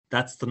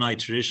that's the night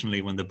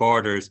traditionally when the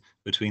borders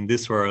between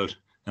this world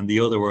and the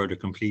other world are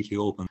completely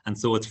open. And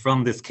so it's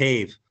from this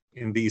cave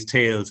in these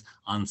tales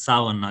on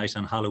Samhain night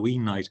and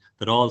Halloween night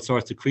that all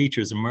sorts of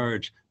creatures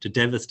emerge to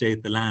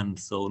devastate the land,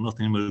 so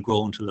nothing will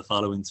grow until the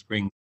following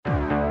spring.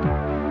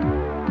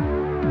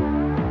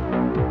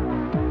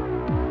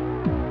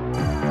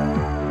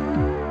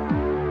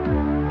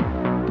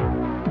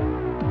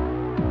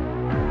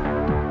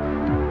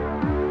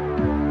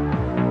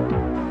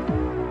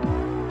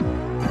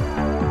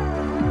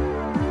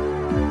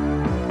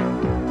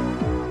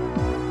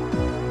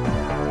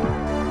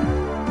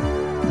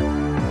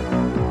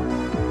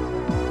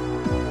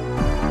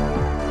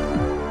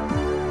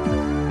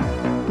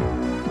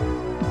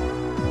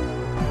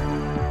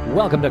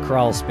 Welcome to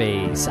Crawl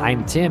Space.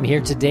 I'm Tim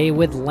here today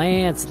with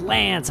Lance.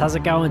 Lance, how's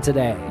it going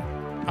today?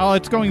 Oh,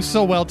 it's going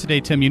so well today,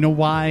 Tim. You know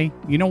why?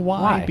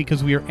 Why?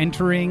 Because we are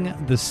entering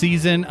the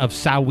season of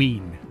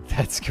Samhain.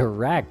 That's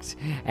correct.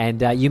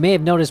 And you may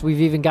have noticed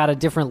we've even got a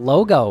different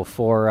logo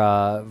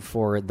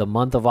for the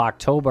month of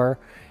October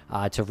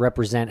to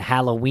represent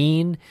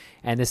Halloween.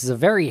 And this is a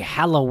very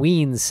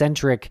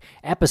Halloween-centric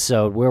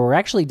episode where we're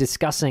actually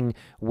discussing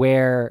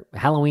where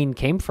Halloween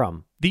came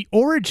from. The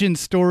origin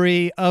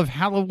story of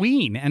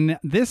Halloween. And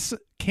this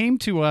came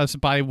to us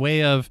by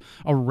way of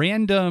a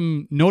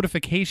random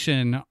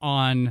notification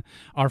on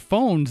our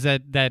phones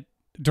that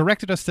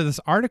directed us to this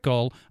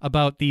article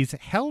about these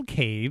hell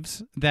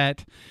caves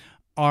that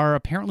are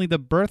apparently the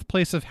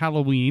birthplace of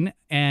Halloween,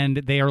 and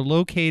they are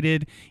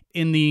located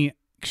in the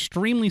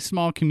extremely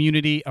small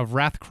community of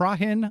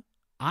Rathcroghan,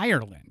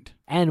 Ireland.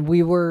 And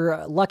we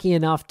were lucky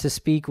enough to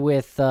speak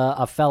with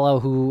a fellow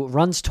who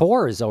runs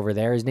tours over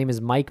there. His name is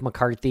Mike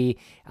McCarthy,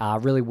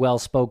 really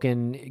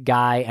well-spoken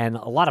guy, and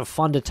a lot of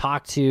fun to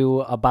talk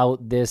to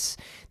about these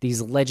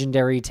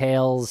legendary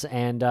tales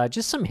and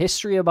just some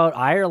history about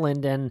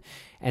Ireland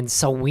and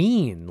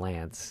Samhain,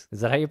 Lance.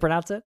 Is that how you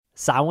pronounce it?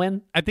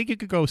 Samhain? I think you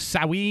could go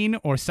Samhain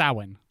or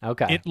Samhain.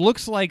 Okay. It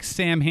looks like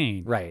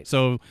Samhain. Right.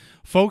 So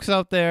folks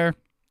out there,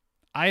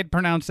 I had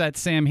pronounced that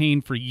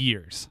Samhain for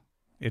years.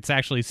 It's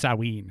actually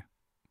Samhain.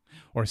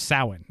 Or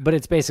Samhain. But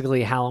it's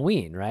basically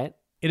Halloween, right?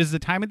 It is the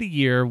time of the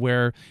year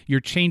where you're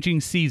changing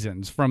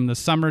seasons from the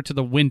summer to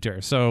the winter.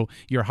 So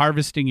you're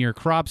harvesting your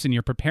crops and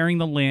you're preparing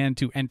the land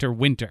to enter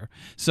winter.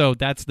 So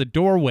that's the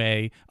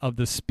doorway of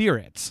the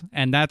spirits.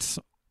 And that's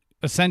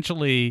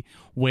essentially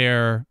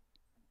where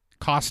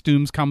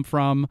costumes come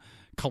from,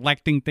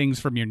 collecting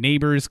things from your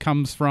neighbors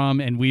comes from,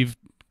 and we've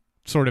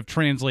sort of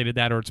translated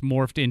that, or it's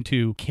morphed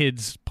into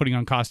kids putting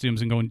on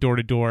costumes and going door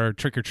to door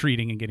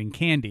trick-or-treating and getting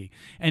candy.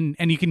 And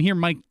you can hear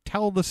Mike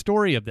tell the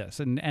story of this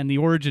and the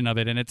origin of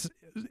it, and it's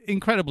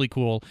incredibly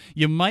cool.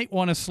 You might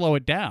want to slow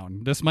it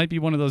down. This might be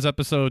one of those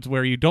episodes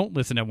where you don't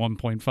listen at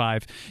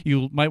 1.5.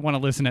 You might want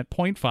to listen at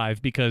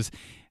 0.5 because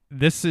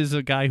this is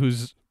a guy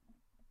who's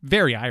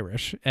very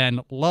Irish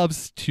and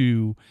loves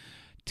to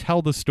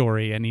tell the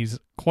story, and he's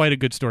quite a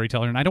good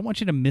storyteller, and I don't want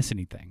you to miss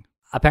anything.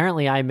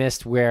 Apparently, I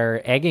missed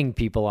where egging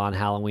people on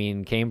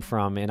Halloween came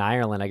from in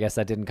Ireland. I guess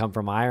that didn't come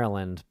from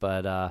Ireland,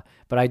 but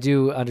I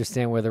do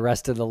understand where the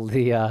rest of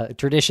the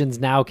traditions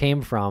now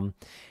came from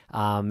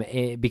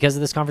because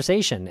of this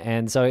conversation.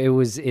 And so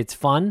it's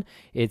fun,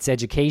 it's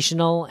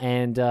educational,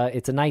 and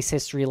it's a nice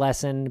history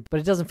lesson,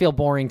 but it doesn't feel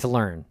boring to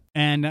learn.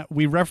 And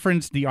we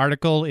referenced the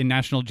article in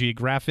National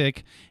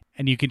Geographic,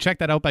 and you can check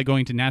that out by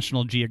going to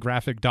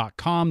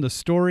nationalgeographic.com. The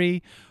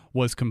story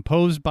was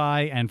composed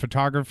by and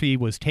photography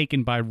was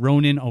taken by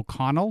Ronan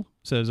O'Connell.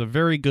 So it's a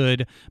very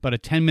good, about a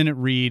 10-minute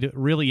read,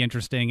 really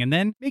interesting. And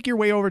then make your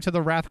way over to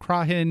the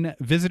Rathcroghan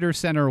Visitor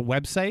Center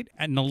website.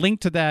 And the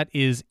link to that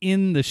is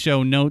in the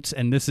show notes.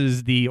 And this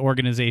is the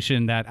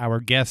organization that our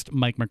guest,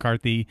 Mike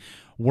McCarthy,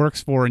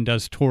 works for and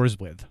does tours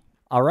with.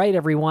 All right,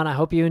 everyone. I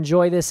hope you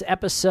enjoy this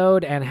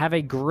episode and have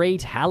a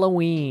great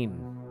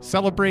Halloween.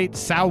 Celebrate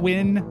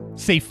Samhain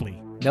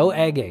safely. No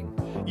egging.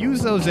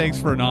 Use those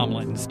eggs for an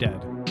omelet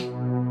instead.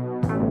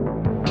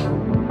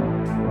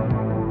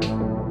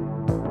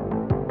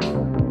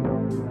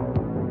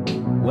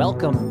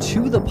 Welcome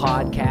to the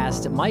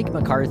podcast. Mike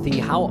McCarthy,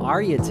 how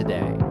are you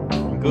today?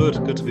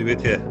 Good to be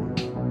with you.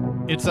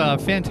 It's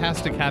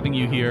fantastic having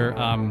you here.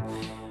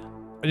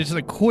 Just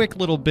a quick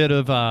little bit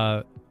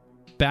of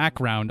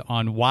background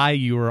on why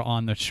you were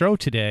on the show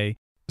today.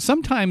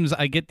 Sometimes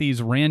I get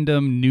these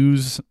random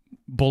news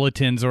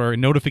bulletins or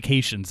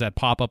notifications that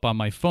pop up on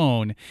my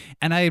phone,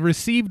 and I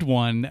received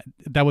one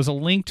that was a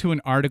link to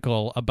an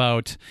article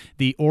about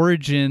the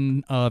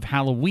origin of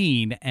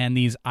Halloween and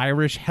these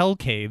Irish hell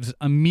caves.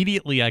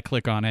 Immediately I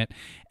click on it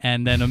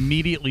and then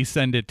immediately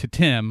send it to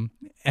Tim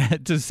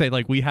to say,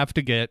 like, we have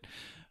to get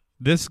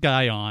this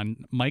guy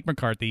on, Mike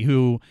McCarthy,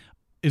 who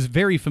is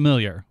very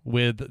familiar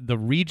with the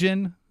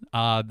region,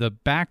 the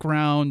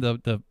background,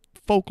 the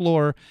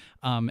folklore,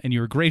 and you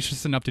were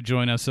gracious enough to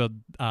join us. So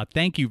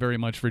thank you very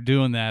much for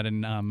doing that.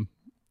 And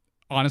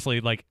honestly,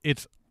 like,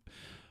 it's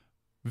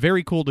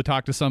very cool to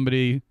talk to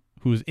somebody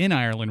who's in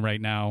Ireland right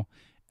now.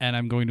 And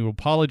I'm going to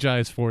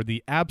apologize for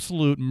the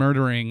absolute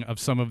murdering of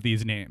some of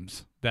these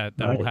names. that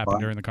Right, will happen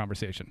fine. during the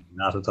conversation.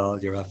 Not at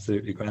all. You're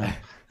absolutely grand.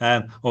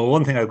 Well,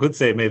 one thing I could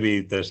say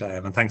maybe that,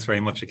 and thanks very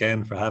much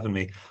again for having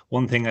me.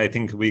 One thing I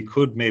think we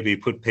could maybe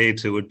put paid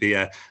to would be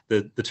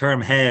the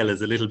term hell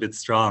is a little bit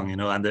strong, you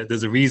know, and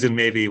there's a reason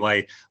maybe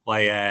why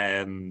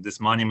this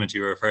monument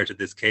you refer to,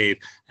 this cave,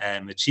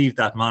 achieved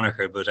that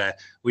moniker. But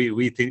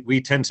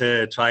we tend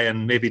to try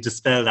and maybe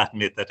dispel that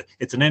myth that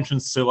it's an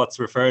entrance to what's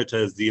referred to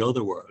as the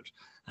other world.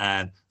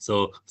 And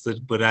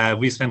but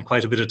we spent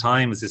quite a bit of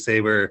time, as you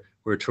say, we're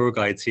tour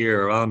guides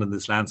here around in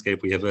this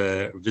landscape. We have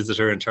a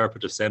visitor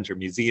interpretive centre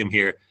museum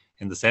here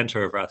in the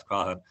centre of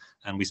Rathcroghan,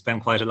 and we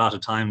spend quite a lot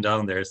of time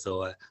down there.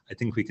 So I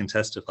think we can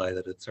testify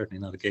that it's certainly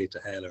not a gate to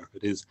hell, or if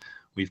it is,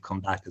 we've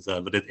come back as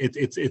well. But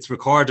it's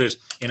recorded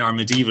in our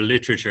medieval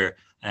literature,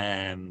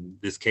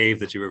 this cave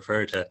that you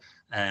refer to,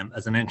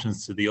 as an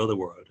entrance to the other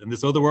world. And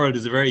this other world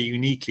is a very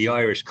uniquely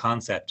Irish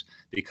concept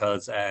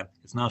because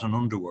it's not an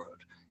underworld.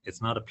 It's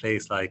not a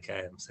place like,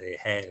 say,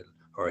 hell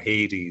or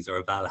Hades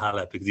or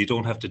Valhalla, because you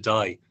don't have to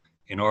die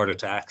in order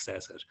to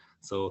access it.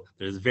 So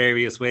there's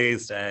various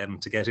ways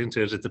to get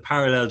into it. It's a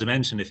parallel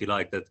dimension, if you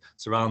like, that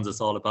surrounds us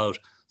all about.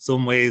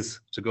 Some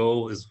ways to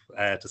go is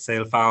to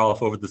sail far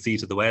off over the sea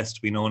to the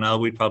west. We know now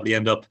we'd probably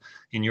end up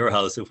in your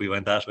house if we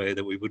went that way,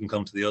 that we wouldn't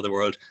come to the other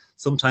world.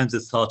 Sometimes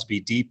it's thought to be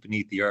deep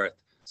beneath the earth.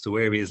 So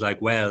areas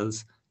like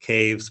wells,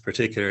 caves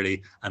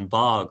particularly, and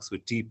bogs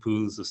with deep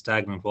pools of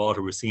stagnant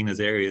water were seen as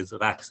areas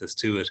of access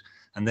to it.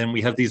 And then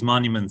we have these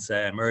monuments,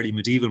 early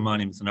medieval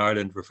monuments in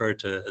Ireland referred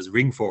to as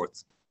ring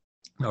forts.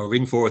 Now,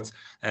 ring forts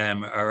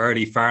are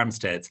early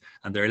farmsteads,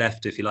 and they're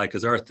left, if you like,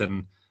 as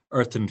earthen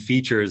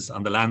features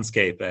on the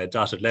landscape,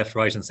 dotted left,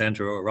 right and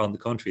centre around the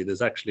country.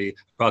 There's actually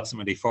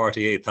approximately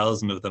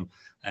 48,000 of them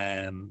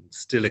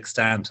still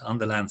extant on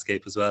the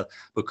landscape as well.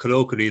 But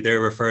colloquially, they're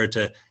referred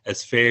to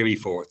as fairy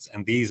forts,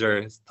 and these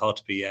are thought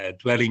to be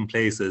dwelling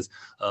places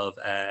of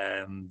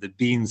the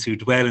beings who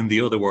dwell in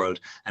the other world.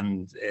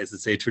 And as I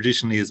say,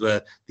 traditionally as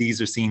well,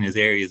 these are seen as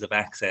areas of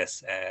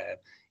access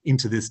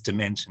into this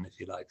dimension, if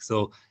you like.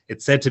 So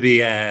it's said to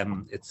be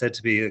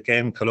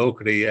again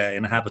colloquially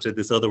inhabited,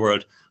 this other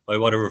world, by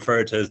what are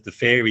referred to as the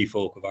fairy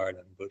folk of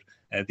Ireland. But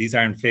these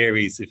aren't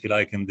fairies, if you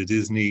like, in the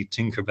Disney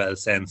Tinkerbell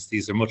sense.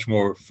 These are much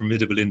more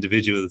formidable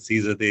individuals.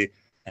 These are the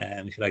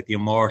if you like, the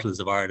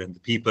immortals of Ireland, the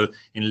people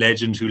in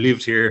legend who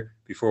lived here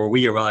before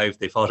we arrived.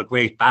 They fought a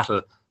great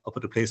battle up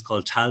at a place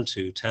called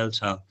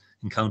Teltown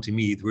in County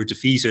Meath, were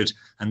defeated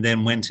and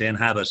then went to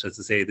inhabit, as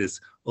I say,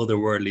 this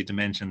otherworldly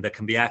dimension that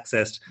can be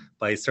accessed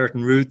by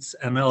certain routes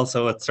and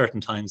also at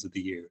certain times of the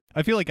year.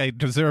 I feel like I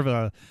deserve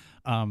a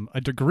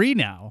degree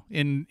now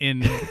in in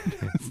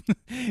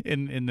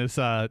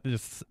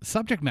this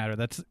subject matter.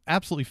 That's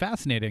absolutely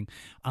fascinating.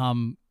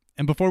 And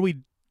before we,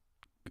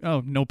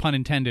 no pun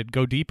intended,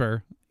 go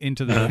deeper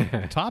into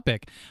the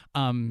topic,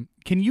 can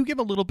you give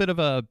a little bit of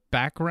a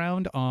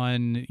background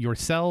on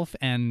yourself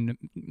and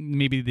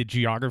maybe the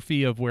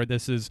geography of where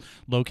this is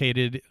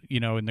located, you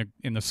know,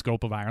 in the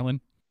scope of Ireland?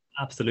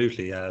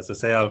 Absolutely. As I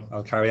say,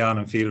 I'll carry on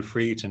and feel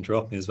free to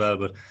interrupt me as well.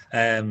 But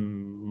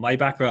my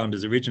background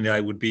is originally I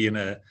would be in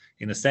a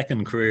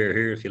second career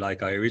here, if you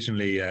like. I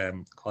originally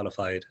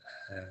qualified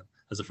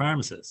as a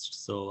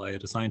pharmacist. So I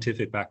had a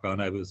scientific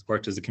background. I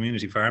worked as a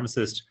community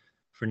pharmacist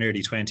for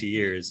nearly 20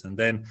 years. And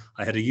then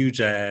I had a huge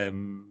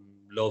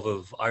love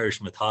of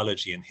Irish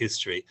mythology and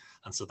history.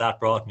 And so that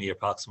brought me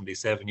approximately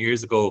 7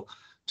 years ago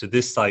to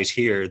this site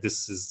here.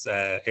 This is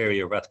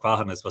area of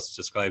Rathcroghan, is what's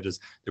described as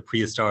the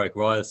prehistoric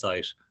royal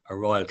site, or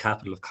royal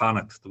capital of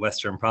Connacht, the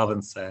Western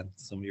Province.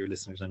 Some of your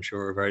listeners, I'm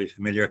sure, are very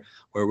familiar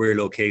where we're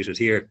located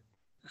here.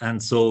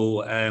 And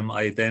so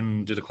I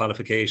then did a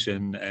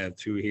qualification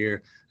through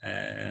here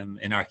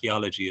in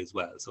archaeology as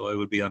well. So I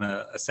would be on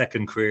a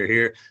second career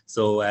here.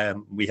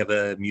 So we have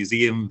a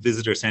museum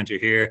visitor centre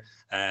here,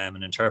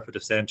 an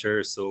interpretive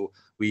centre. So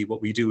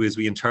what we do is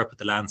we interpret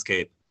the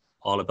landscape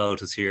all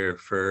about us here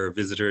for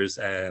visitors,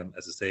 as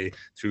I say,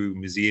 through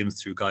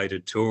museums, through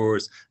guided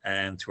tours,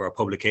 and through our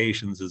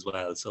publications as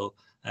well. So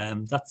I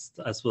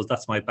suppose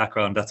that's my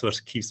background. That's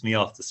what keeps me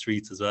off the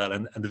streets as well.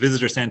 And the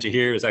visitor centre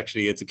here is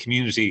actually, it's a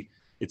community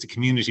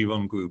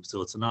run group.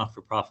 So it's a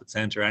not-for-profit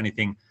centre.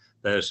 Anything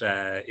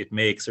that it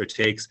makes or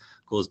takes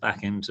goes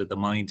back into the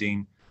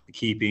minding, the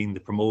keeping, the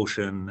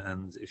promotion,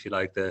 and if you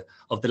like,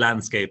 of the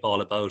landscape all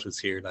about us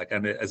here. Like,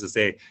 and as I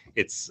say,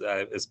 it's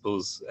I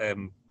suppose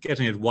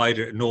getting it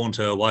known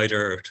to a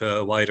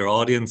wider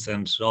audience,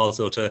 and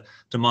also to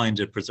mind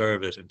it,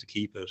 preserve it, and to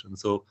keep it. And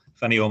so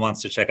if anyone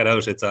wants to check it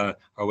out, it's our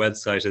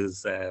website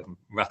is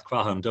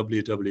Rathcroghan,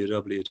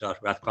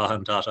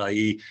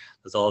 www.rathcroghan.ie.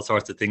 There's all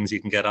sorts of things you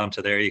can get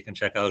onto there. You can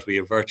check out. We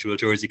have virtual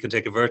tours. You can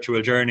take a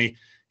virtual journey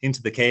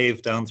into the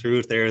cave, down through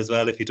it there as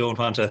well, if you don't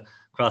want to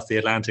cross the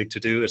Atlantic to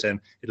do it, and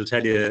it'll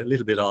tell you a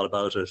little bit all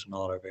about it and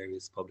all our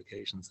various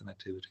publications and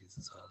activities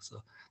as well.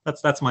 So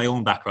that's my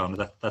own background.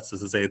 That's,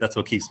 as I say, that's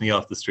what keeps me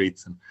off the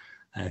streets and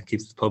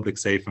keeps the public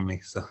safe from me.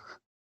 So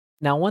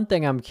now, one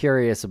thing I'm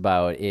curious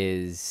about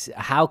is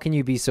how can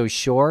you be so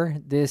sure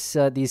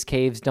these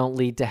caves don't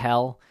lead to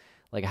hell?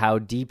 Like, how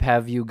deep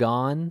have you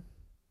gone?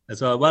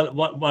 as well. Well,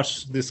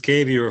 what this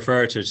cave you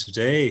refer to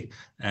today,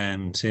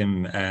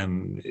 Tim,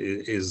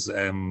 is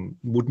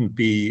wouldn't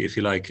be, if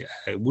you like,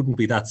 wouldn't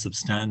be that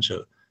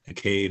substantial a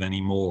cave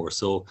anymore.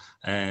 So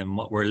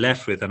what we're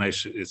left with, and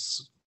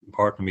it's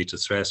important for me to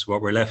stress,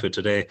 what we're left with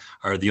today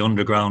are the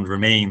underground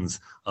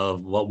remains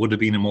of what would have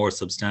been a more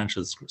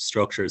substantial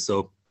structure.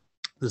 So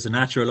there's a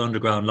natural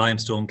underground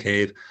limestone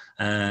cave,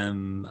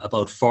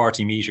 about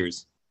 40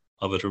 meters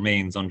of it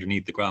remains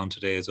underneath the ground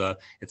today as well.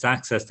 It's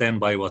accessed then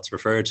by what's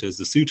referred to as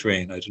the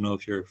souterrain. I don't know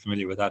if you're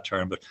familiar with that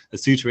term, but a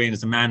souterrain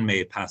is a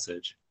man-made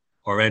passage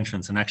or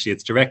entrance, and actually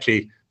it's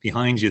directly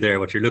behind you there.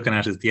 What you're looking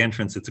at is the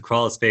entrance. It's a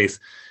crawl space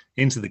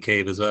into the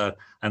cave as well.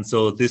 And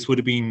so this would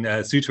have been,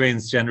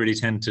 souterrains generally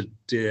tend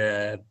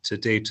to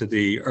date to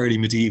the early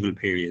medieval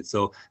period.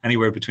 So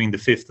anywhere between the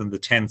 5th and the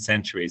 10th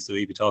century. So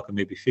you'd be talking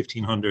maybe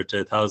 1500 to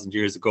 1000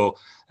 years ago.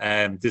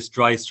 This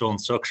dry stone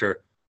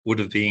structure would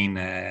have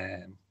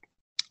been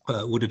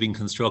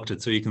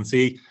constructed. So you can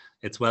see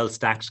it's well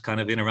stacked kind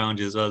of in around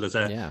you as well. There's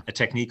a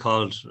technique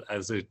called,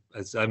 as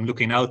I'm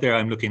looking out there,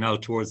 I'm looking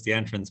out towards the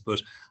entrance,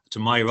 but to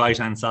my right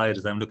hand side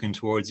as I'm looking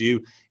towards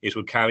you, it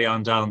would carry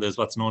on down. There's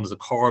what's known as a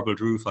corbelled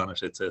roof on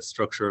it. It's a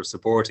structure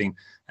supporting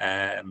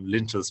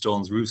lintel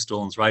stones, roof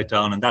stones right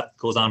down, and that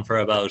goes on for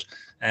about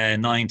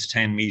 9 to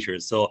 10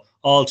 meters. So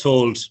all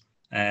told,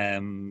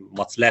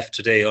 what's left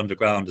today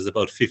underground is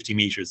about 50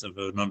 meters of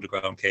an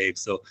underground cave.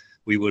 So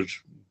we would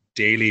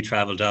daily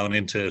travel down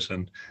into it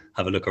and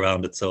have a look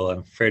around it. So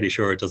I'm fairly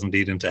sure it doesn't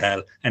lead into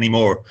hell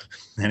anymore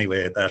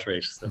anyway at that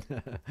rate. So.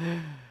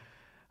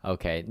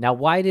 Okay. Now,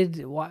 why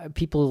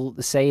people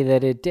say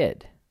that it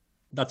did?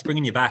 That's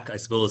bringing you back, I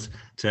suppose,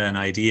 to an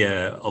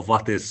idea of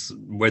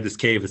where this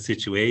cave is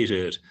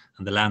situated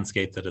and the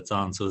landscape that it's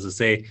on. So as I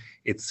say,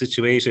 it's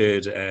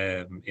situated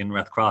in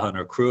Rathcroghan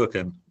or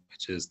Cruachan,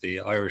 which is the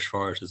Irish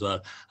for it as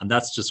well. And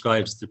that's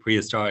described as the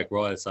prehistoric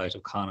royal site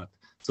of Connacht.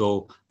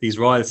 So these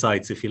royal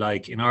sites, if you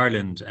like, in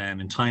Ireland,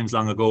 in times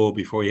long ago,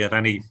 before you had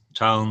any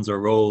towns or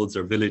roads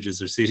or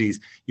villages or cities,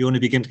 you only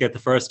begin to get the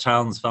first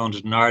towns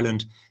founded in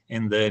Ireland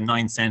in the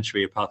 9th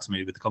century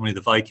approximately with the coming of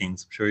the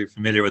Vikings. I'm sure you're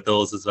familiar with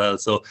those as well.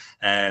 So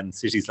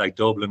cities like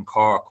Dublin,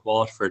 Cork,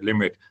 Waterford,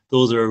 Limerick,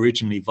 those are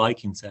originally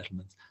Viking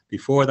settlements.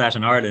 Before that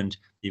in Ireland,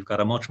 you've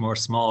got a much more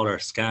smaller,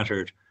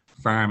 scattered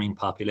farming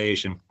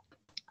population,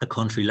 a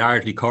country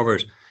largely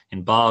covered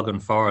in bog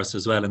and forest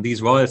as well. And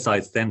these royal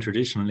sites then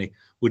traditionally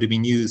would have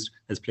been used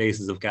as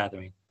places of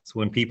gathering. So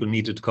when people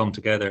needed to come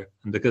together,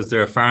 and because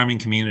they're a farming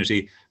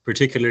community,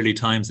 particularly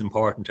times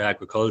important to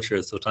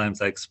agriculture, so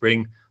times like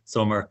spring,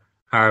 summer,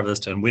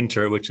 harvest and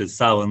winter, which is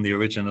Samhain, the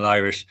original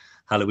Irish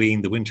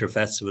Halloween, the winter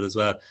festival as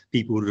well,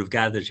 people would have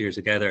gathered here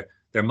together.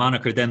 They're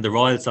monikered then the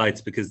royal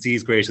sites because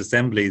these great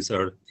assemblies,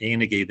 or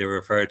Éannaigh they were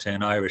referred to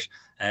in Irish,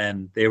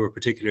 and they were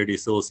particularly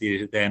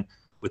associated then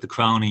with the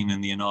crowning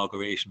and the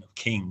inauguration of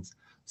kings.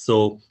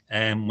 So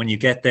when you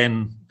get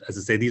then, as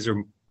I say, these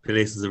are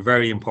places of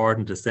very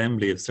important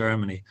assembly of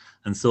ceremony.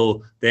 And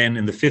so then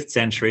in the 5th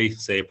century,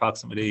 say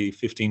approximately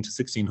 15 to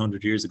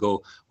 1600 years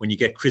ago, when you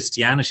get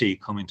Christianity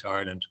coming to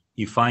Ireland,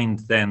 you find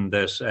then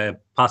that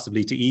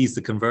possibly to ease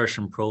the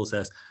conversion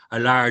process, a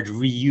large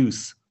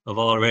reuse of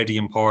already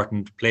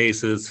important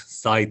places,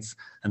 sites,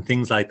 and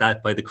things like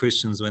that by the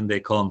Christians when they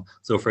come.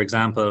 So for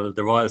example,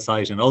 the royal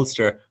site in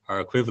Ulster,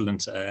 our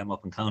equivalent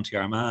up in County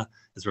Armagh,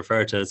 is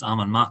referred to as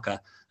Amon Macha.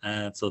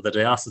 So the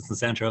diocesan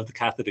centre of the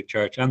Catholic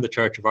Church and the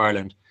Church of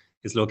Ireland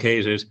is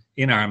located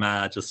in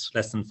Armagh, just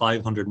less than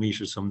 500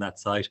 metres from that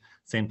site.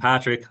 St.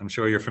 Patrick, I'm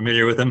sure you're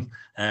familiar with him,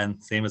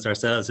 and same as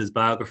ourselves, his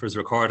biographers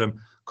record him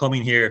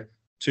coming here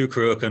to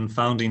Cruachan,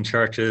 founding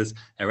churches,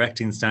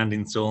 erecting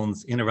standing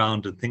stones in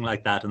around and things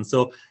like that. And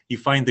so you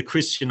find the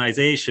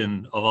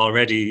Christianization of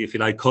already, if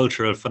you like,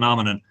 cultural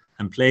phenomenon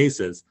and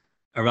places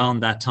around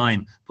that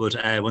time. But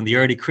when the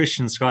early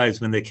Christian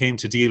scribes, when they came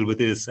to deal with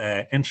this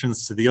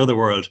entrance to the other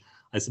world,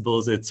 I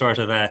suppose it sort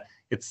of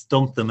it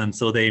stumped them, and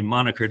so they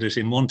monikered it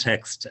in one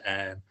text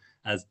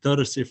as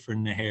Doras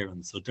Ifrin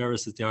Naharan. So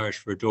Doras is the Irish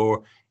for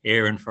door,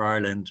 Éireann for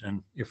Ireland,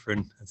 and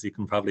Ifrin, as you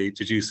can probably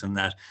deduce from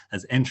that,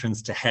 as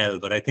entrance to hell.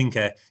 But I think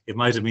it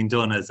might have been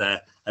done as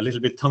a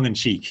little bit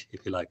tongue-in-cheek,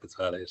 if you like, as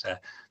well.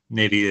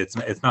 Maybe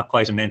it's not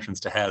quite an entrance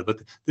to hell,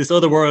 but this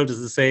other world,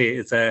 as I say,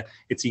 it's a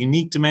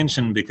unique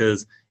dimension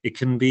because it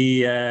can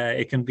be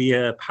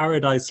a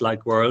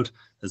paradise-like world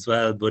as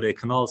well, but it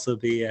can also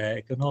be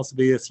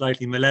a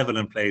slightly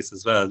malevolent place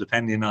as well,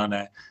 depending on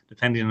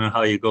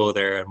how you go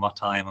there and what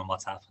time and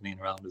what's happening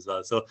around as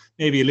well. So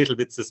maybe a little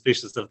bit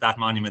suspicious of that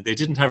monument. They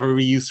didn't have a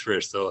reuse for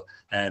it, so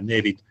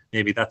maybe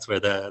that's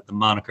where the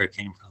moniker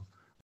came from.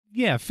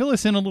 Yeah, fill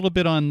us in a little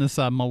bit on this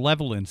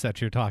malevolence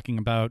that you're talking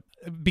about,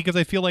 because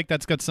I feel like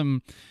that's got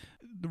some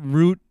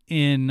root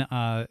in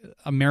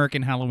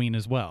American Halloween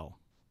as well.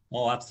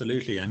 Oh,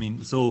 absolutely. I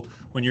mean, so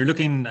when you're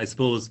looking, I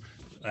suppose,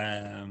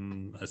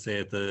 I say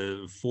at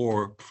the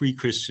 4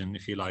 pre-Christian,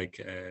 if you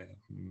like,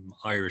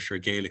 Irish or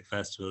Gaelic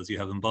festivals, you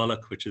have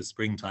Imbolc, which is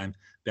springtime,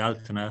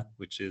 Bealtaine,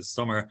 which is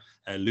summer,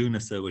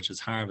 Lunasa, which is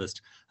harvest,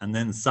 and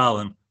then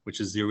Samhain, which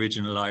is the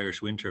original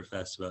Irish winter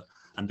festival.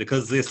 And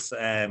because this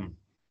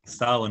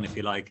Samhain, if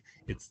you like,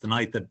 it's the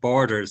night that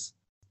borders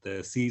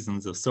the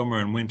seasons of summer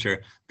and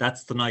winter.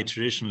 That's the night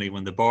traditionally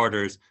when the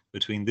borders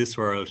between this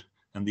world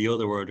and the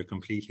other world are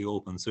completely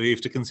open. So you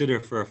have to consider,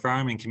 for a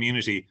farming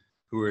community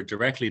who are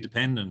directly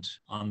dependent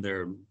on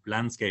their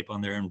landscape, on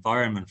their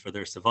environment for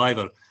their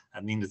survival. I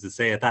mean, as I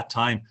say, at that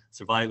time,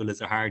 survival is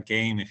a hard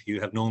game. If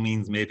you have no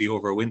means, maybe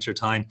over winter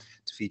time,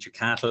 to feed your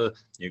cattle,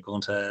 you're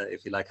going to,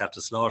 if you like, have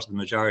to slaughter the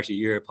majority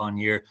year upon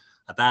year.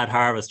 A bad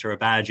harvest or a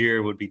bad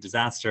year would be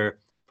disaster,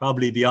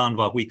 probably beyond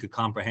what we could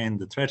comprehend.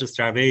 The threat of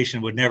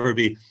starvation would never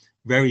be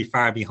very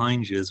far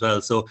behind you as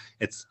well. So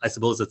it's, I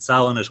suppose, at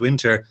Samhain, at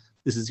winter,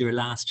 this is your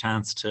last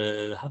chance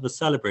to have a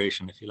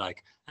celebration, if you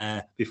like,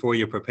 before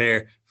you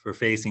prepare for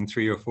facing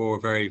 3 or 4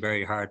 very,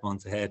 very hard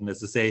months ahead. And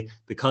as I say,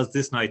 because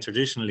this night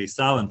traditionally,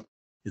 Samhain,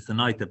 is the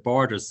night that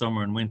borders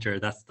summer and winter,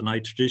 that's the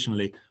night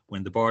traditionally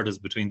when the borders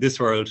between this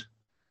world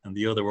and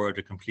the other world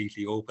are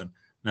completely open.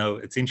 Now,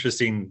 it's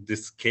interesting,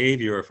 this cave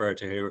you refer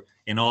to here,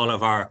 in all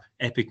of our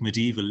epic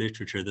medieval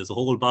literature, there's a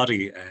whole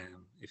body,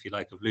 if you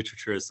like, of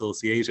literature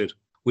associated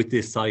with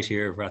this site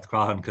here of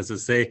Rathcroghan, because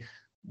as I say,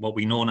 what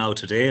we know now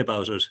today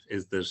about it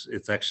is that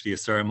it's actually a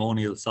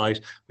ceremonial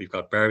site. We've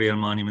got burial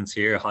monuments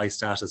here, high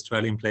status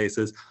dwelling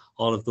places,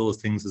 all of those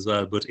things as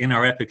well. But in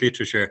our epic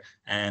literature,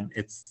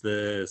 it's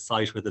the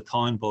site where the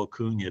Táin Bó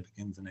Cúailnge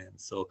begins and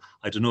ends. So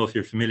I don't know if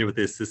you're familiar with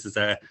this. This is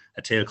a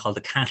tale called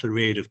the Cattle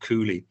Raid of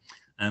Cooley.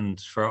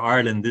 And for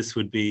Ireland, this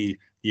would be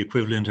the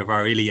equivalent of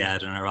our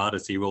Iliad and our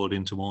Odyssey rolled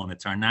into one.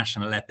 It's our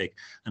national epic,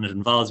 and it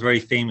involves a very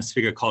famous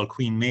figure called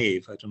Queen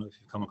Maeve. I don't know if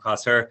you've come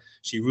across her.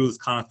 She rules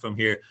Connacht from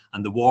here,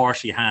 and the war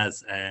she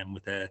has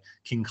with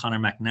King Conor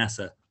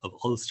MacNessa of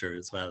Ulster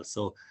as well.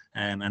 So,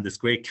 and this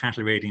great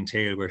cattle raiding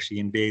tale where she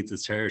invades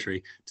his territory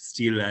to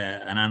steal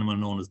an animal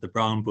known as the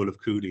Brown Bull of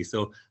Cooley.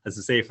 So, as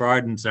I say, for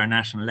Ireland, it's our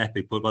national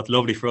epic. But what's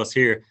lovely for us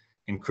here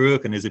in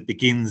Cruachan is it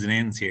begins and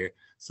ends here.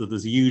 So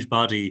there's a huge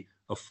body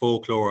of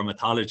folklore or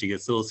mythology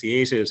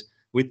associated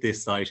with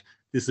this site.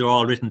 These are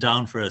all written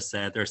down for us.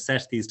 They're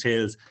set, these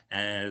tales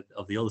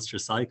of the Ulster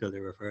cycle, they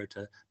refer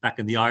to back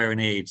in the Iron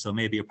Age, so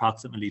maybe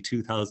approximately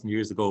 2,000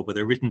 years ago, but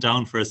they're written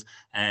down for us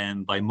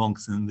by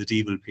monks in the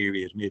medieval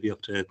period, maybe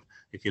up to,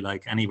 if you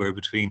like, anywhere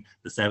between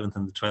the 7th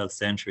and the 12th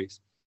centuries.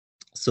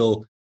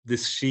 So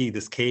this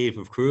cave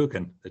of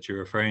Cruachan that you're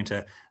referring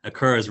to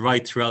occurs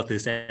right throughout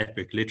this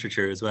epic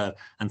literature as well.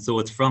 And so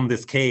it's from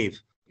this cave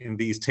in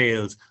these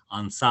tales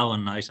on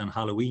Samhain night and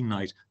Halloween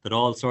night that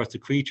all sorts of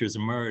creatures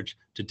emerge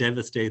to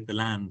devastate the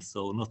land,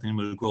 so nothing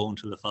will grow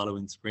until the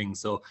following spring.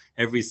 So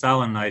every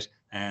Samhain night,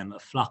 a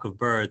flock of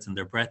birds, and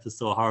their breath is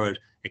so horrid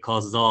it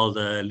causes all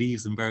the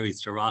leaves and berries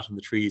to rot on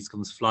the trees,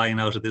 comes flying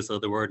out of this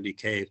otherworldly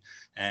cave.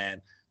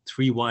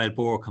 3 wild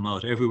boar come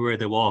out. Everywhere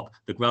they walk,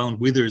 the ground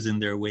withers in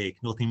their wake.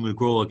 Nothing will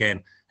grow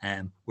again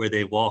where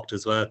they walked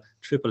as well.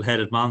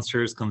 Triple-headed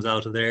monsters comes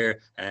out of there,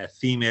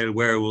 female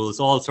werewolves,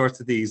 all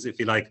sorts of these, if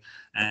you like,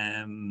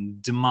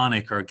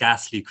 demonic or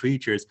ghastly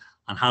creatures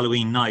on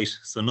Halloween night.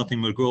 So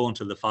nothing will grow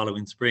until the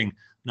following spring.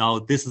 Now,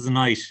 this is a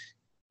night,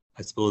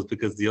 I suppose,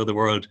 because the other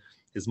world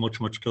is much,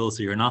 much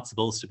closer. You're not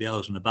supposed to be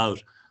out and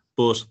about.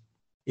 But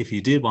if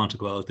you did want to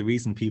go out, the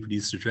reason people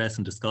used to dress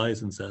and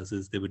disguise themselves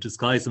is they would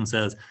disguise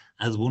themselves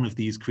as one of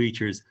these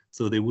creatures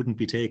so they wouldn't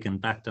be taken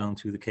back down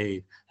through the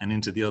cave and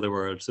into the other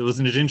world. So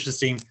isn't it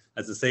interesting,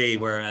 as I say,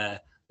 where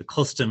the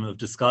custom of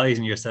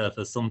disguising yourself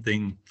as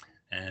something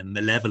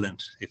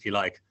malevolent, if you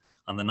like,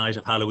 on the night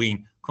of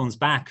Halloween comes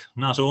back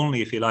not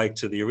only, if you like,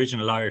 to the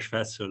original Irish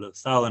festival of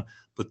Samhain,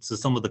 but to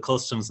some of the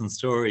customs and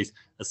stories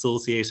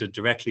associated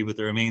directly with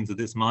the remains of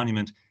this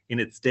monument in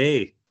its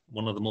day.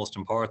 One of the most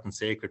important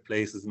sacred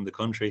places in the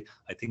country.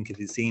 I think if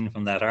you've seen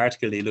from that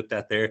article you looked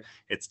at there,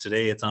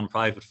 it's on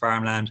private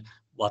farmland.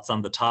 What's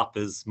on the top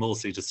is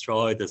mostly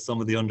destroyed. There's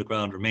some of the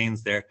underground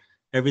remains there.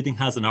 Everything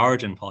has an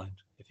origin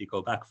point if you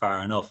go back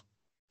far enough.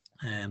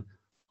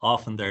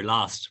 Often they're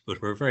lost, but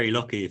we're very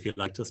lucky, if you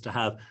like, just to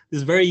have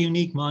this very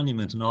unique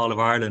monument in all of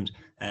Ireland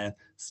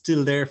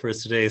still there for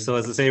us today. So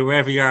as I say,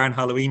 wherever you are on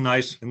Halloween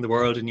night in the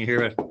world and you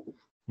hear it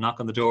knock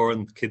on the door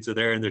and the kids are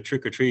there and they're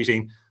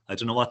trick-or-treating, I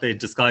don't know what they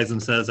disguise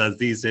themselves as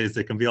these days.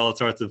 There can be all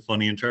sorts of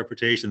funny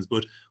interpretations,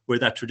 but where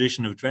that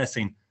tradition of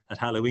dressing at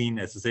Halloween,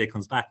 as I say,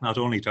 comes back not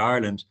only to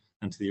Ireland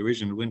and to the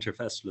original winter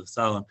festival of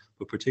Samhain,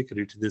 but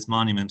particularly to this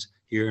monument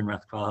here in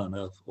Rathcroghan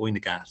of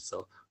Oinagat.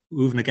 So,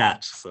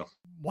 Uvnagat. So.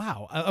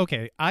 Wow.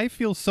 Okay. I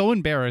feel so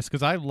embarrassed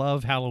because I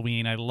love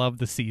Halloween. I love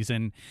the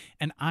season.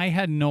 And I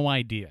had no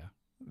idea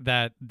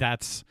that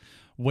that's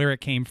where it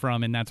came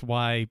from. And that's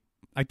why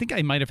I think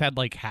I might have had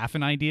like half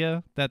an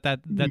idea that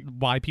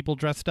why people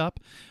dressed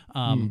up,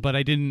 but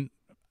I didn't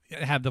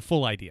have the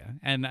full idea,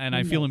 and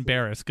I feel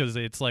embarrassed because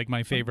it's like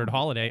my favorite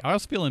holiday. I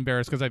also feel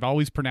embarrassed because I've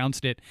always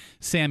pronounced it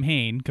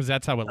Samhain because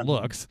that's how it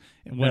looks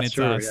when it's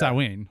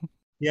Samhain.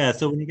 Yeah,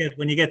 so when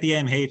you get the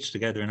MH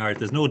together in Irish,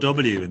 there's no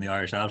W in the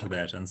Irish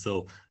alphabet, and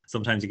so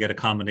sometimes you get a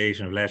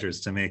combination of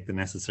letters to make the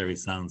necessary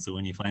sound. So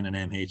when you find an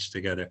MH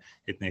together,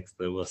 it makes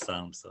the W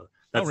sound. So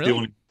that's the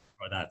only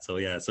for that. So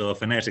yeah, so a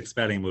phonetic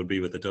spelling would be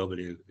with a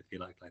W, if you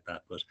like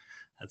that. But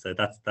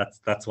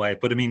that's why.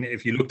 But I mean,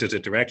 if you looked at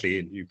it directly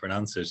and you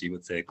pronounced it, you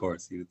would say, of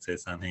course, you would say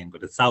Samhain,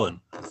 but it's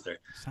Samhain.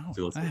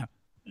 Samhain.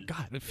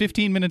 God,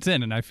 15 minutes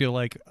in, and I feel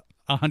like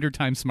 100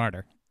 times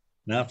smarter.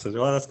 No,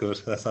 absolutely. Well, that's good.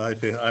 That's how I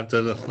feel. I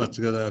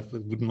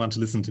wouldn't want to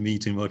listen to me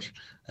too much.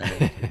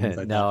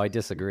 No, I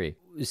disagree.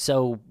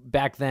 So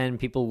back then,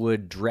 people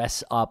would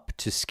dress up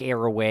to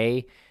scare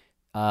away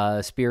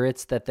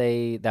spirits.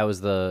 That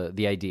was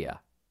the idea.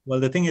 Well,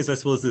 the thing is, I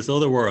suppose this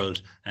other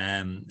world,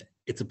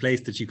 it's a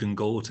place that you can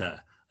go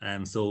to.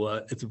 So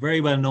it's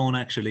very well known,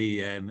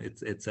 actually.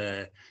 It's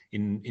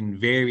in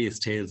various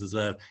tales as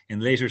well. In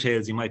later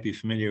tales, you might be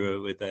familiar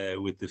with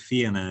the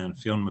Fianna and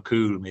Fionn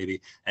McCool, maybe,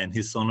 and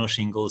his son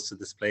Oisin goes to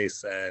this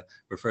place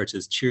referred to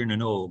as Tír na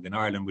nÓg in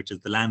Ireland, which is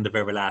the land of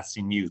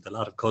everlasting youth. A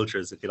lot of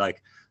cultures, if you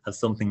like, have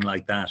something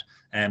like that.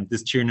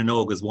 This Tír na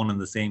nÓg is one and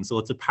the same. So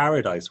it's a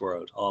paradise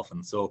world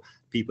often. So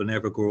people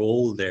never grow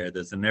old there.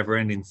 There's a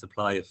never-ending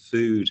supply of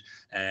food.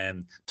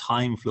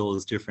 Time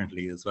flows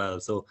differently as well.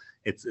 So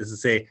it's, as I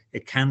say,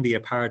 it can be a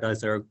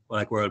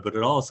paradise-like world, but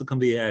it also can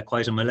be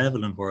quite a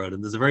malevolent world.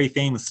 And there's a very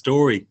famous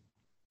story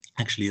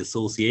actually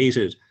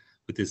associated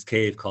with this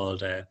cave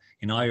called,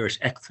 in Irish,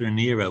 Ecthra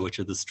Nera, which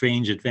are the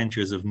strange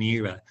adventures of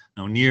Nera.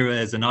 Now, Nera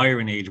is an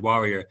Iron Age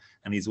warrior,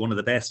 and he's one of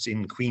the best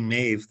in Queen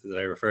Maeve, that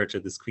I refer to,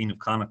 this Queen of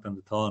Connacht and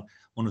the Táin,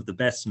 one of the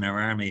best in our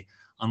army.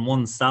 On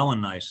one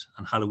Samhain night,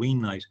 on Halloween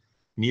night,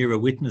 Nera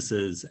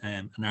witnesses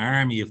an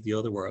army of the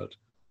other world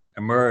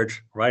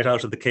emerge right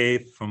out of the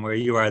cave from where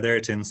you are there,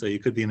 Tim, so you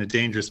could be in a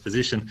dangerous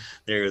position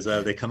there as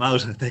well. They come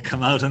out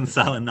on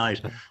Samhain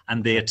night,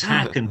 and they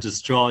attack and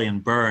destroy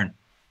and burn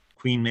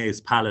Queen Maeve's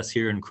palace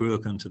here in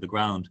Cruachan to the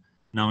ground.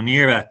 Now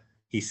Nera,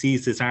 he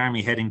sees this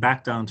army heading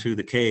back down through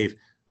the cave,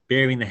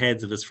 bearing the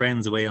heads of his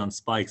friends away on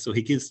spikes, so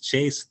he gives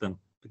chase to them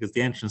because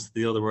the entrance to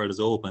the other world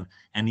is open,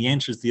 and he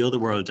enters the other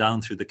world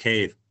down through the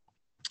cave.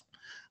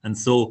 And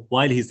so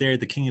while he's there,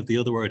 the king of the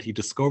other world, he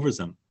discovers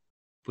him,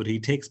 but he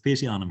takes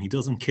pity on him. He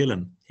doesn't kill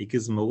him. He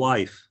gives him a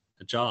wife,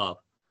 a job,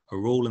 a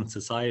role in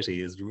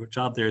society. His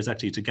job there is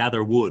actually to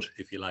gather wood,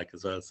 if you like,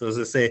 as well. So as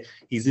I say,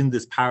 he's in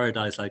this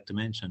paradise-like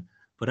dimension.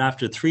 But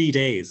after 3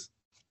 days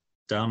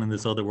down in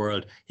this other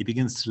world, he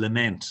begins to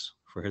lament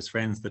for his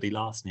friends that he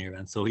lost near.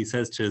 And so he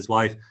says to his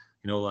wife,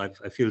 you know,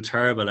 I feel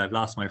terrible. I've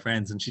lost my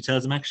friends. And she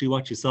tells him, actually,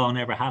 what you saw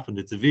never happened.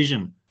 It's a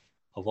vision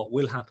of what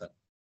will happen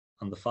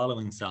on the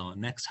following Samhain,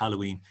 next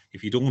Halloween,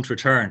 if you don't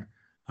return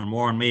and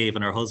warn Maeve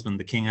and her husband,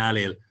 the King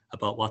Ailill,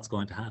 about what's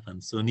going to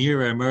happen. So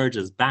Nera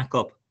emerges back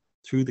up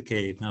through the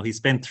cave. Now, he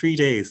spent 3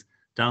 days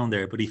down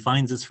there, but he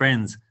finds his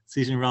friends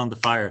sitting around the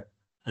fire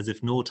as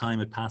if no time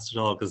had passed at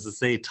all, because, as I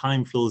say,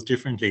 time flows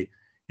differently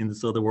in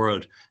this other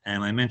world.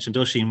 I mentioned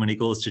Oisin, when he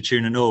goes to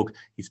Tír na nÓg,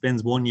 he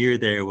spends 1 year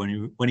there.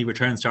 When he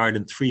returns to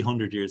Ireland,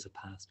 300 years have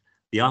passed.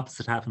 The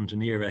opposite happened to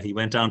Nera. He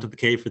went down to the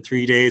cave for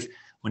 3 days.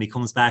 When he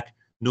comes back,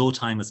 no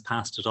time has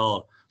passed at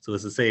all. So,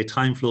 as I say,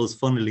 time flows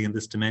funnily in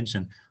this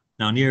dimension.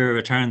 Now, Nera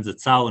returns at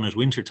Samhain at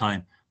winter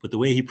time, but the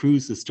way he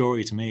proves the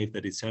story to Maeve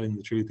that he's telling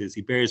the truth is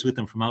he bears with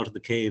him from out of the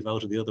cave,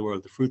 out of the other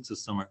world, the fruits of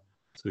summer.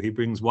 So he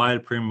brings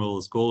wild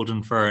primrose,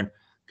 golden fern,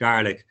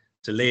 garlic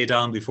to lay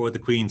down before the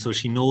queen, so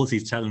she knows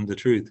he's telling the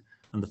truth.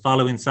 And the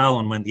following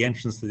Samhain, when the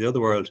entrance to the other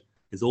world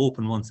is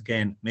open once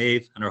again,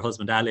 Maeve and her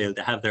husband Ailill,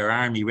 they have their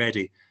army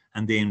ready,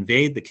 and they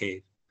invade the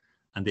cave,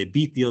 and they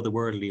beat the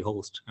otherworldly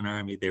host, an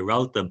army. They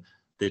rout them,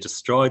 they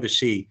destroy the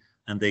Sidhe,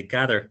 and they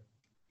gather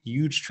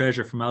huge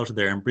treasure from out of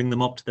there and bring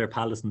them up to their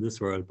palace in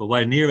this world. But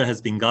while Nera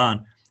has been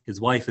gone,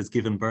 his wife has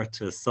given birth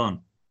to a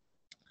son.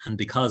 And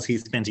because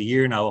he's spent a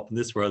year now up in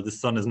this world,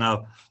 this son is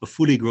now a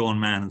fully grown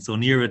man. And so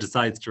Nera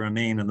decides to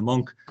remain. And the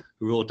monk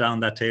who wrote down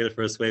that tale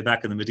for us way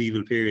back in the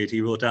medieval period, he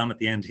wrote down at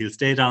the end, he'll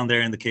stay down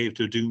there in the cave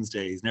till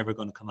doomsday. He's never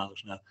going to come out.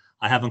 Now,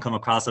 I haven't come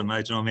across him.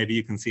 I don't know, maybe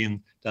you can see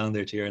him down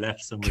there to your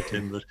left somewhere,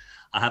 Tim, but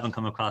I haven't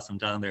come across him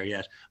down there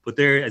yet. But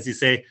there, as you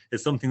say,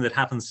 is something that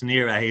happens to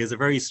Nera. He has a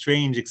very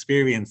strange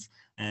experience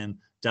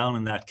down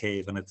in that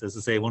cave. And it's, as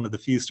I say, one of the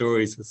few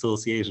stories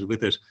associated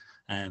with it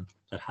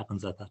that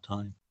happens at that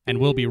time. And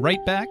we'll be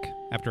right back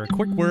after a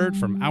quick word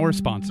from our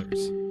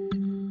sponsors.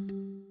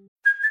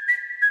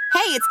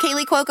 Hey, it's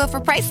Kaylee Cuoco for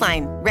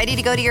Priceline. Ready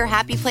to go to your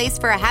happy place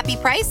for a happy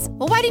price?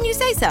 Well, why didn't you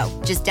say so?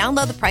 Just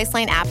download the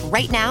Priceline app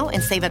right now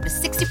and save up to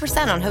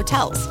 60% on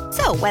hotels.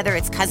 So whether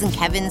it's Cousin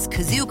Kevin's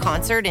Kazoo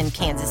Concert in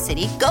Kansas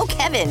City, go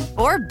Kevin,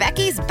 or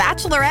Becky's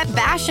Bachelorette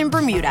Bash in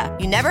Bermuda,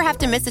 you never have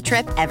to miss a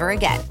trip ever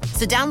again.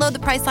 So download the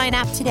Priceline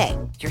app today.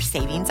 Your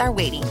savings are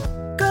waiting.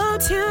 Go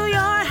to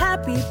your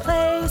happy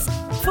place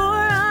for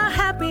a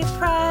happy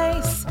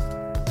price.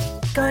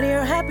 Go to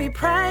your happy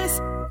price,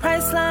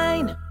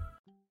 Priceline.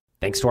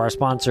 Thanks to our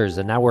sponsors,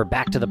 and now we're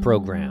back to the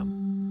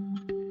program.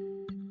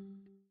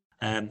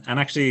 And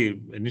actually,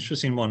 an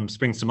interesting one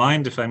springs to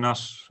mind, if I'm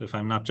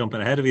not jumping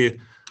ahead of you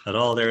at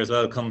all there as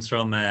well, comes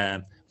from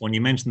when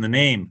you mentioned the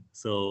name,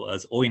 so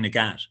as Oy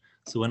Nagat.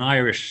 So in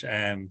Irish,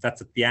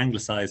 that's the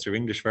anglicised or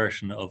English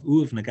version of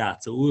Uav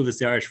Nagat. So Uav is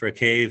the Irish for a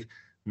cave,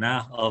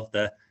 Na of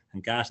the,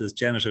 and Gat is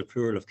genitive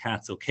plural of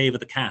cat, so cave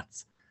of the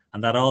cats.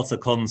 And that also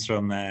comes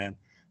from,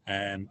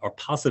 or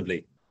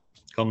possibly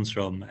comes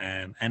from,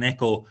 an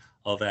echo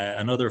of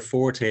another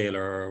foretale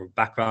or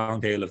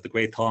background tale of the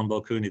great Táin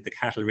Bó Cúailnge, the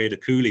cattle raid of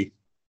Cooley,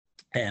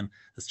 a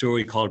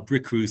story called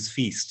Bricrew's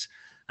Feast.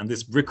 And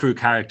this Bricrew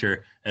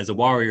character is a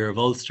warrior of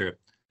Ulster,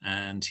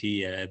 and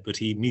but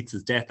he meets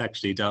his death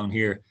actually down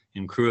here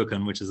in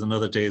Cruachan, which is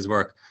another day's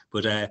work.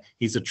 But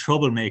he's a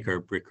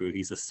troublemaker, Bricrew.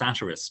 He's a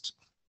satirist,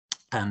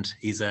 and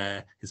his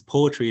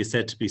poetry is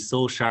said to be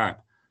so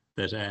sharp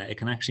that it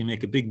can actually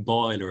make a big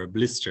boil or a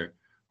blister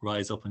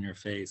rise up on your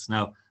face.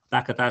 Now,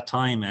 back at that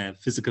time,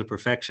 physical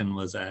perfection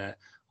was a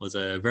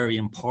very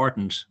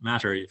important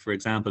matter. For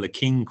example, a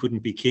king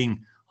couldn't be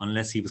king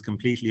unless he was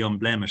completely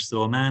unblemished.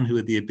 So a man who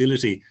had the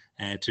ability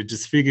to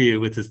disfigure you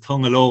with his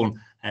tongue alone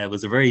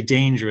was a very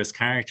dangerous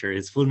character.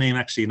 His full name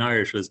actually in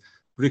Irish was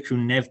Bricrew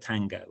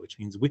Nevtanga, which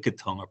means wicked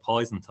tongue or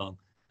poison tongue.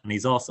 And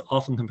he's also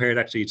often compared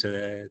actually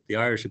to the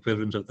Irish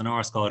equivalent of the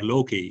Norse god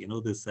Loki,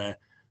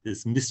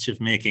 this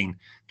mischief-making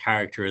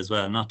character as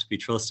well, not to be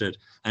trusted.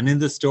 And in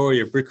the story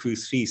of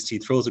Bricrew's Feast, he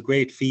throws a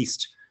great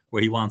feast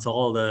where he wants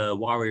all the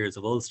warriors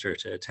of Ulster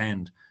to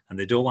attend, and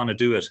they don't want to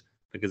do it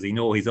because they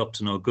know he's up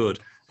to no good.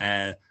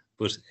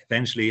 But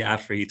eventually,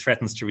 after he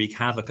threatens to wreak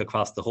havoc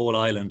across the whole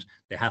island,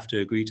 they have to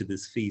agree to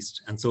this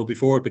feast. And so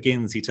before it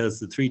begins, he tells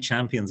the three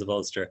champions of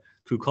Ulster.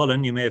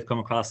 Cuchulainn, you may have come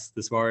across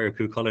this warrior,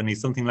 Cuchulainn. He's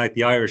something like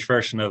the Irish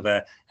version of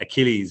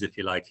Achilles, if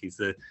you like. He's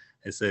the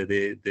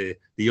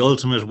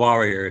ultimate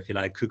warrior, if you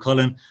like.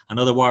 Cuchulainn,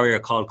 another warrior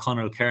called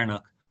Conall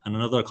Cernach, and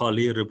another called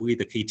Líodra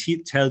Buidheach. He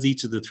tells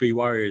each of the three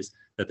warriors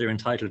that they're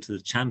entitled to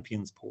the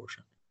champion's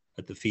portion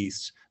at the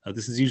feast. Now,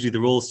 this is usually the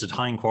roasted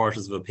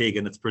hindquarters of a pig,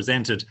 and it's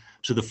presented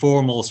to the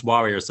foremost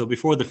warrior. So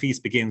before the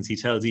feast begins, he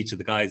tells each of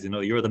the guys,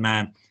 you're the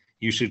man,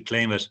 you should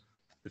claim it.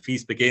 The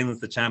feast begins,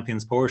 the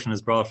champion's portion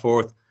is brought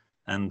forth,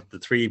 and the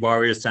three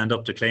warriors stand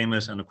up to claim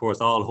it. And of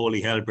course, all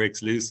holy hell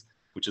breaks loose,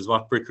 which is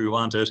what Bricrew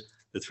wanted.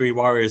 The three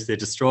warriors, they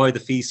destroy the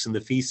feast in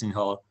the feasting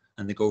hall,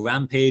 and they go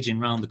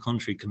rampaging around the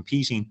country,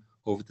 competing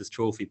over this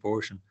trophy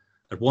portion.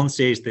 At one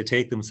stage, they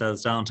take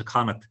themselves down to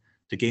Connacht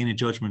to gain a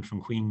judgment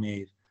from Queen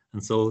Maeve.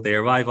 And so they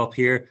arrive up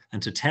here,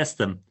 and to test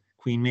them,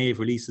 Queen Maeve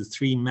releases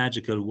 3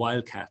 magical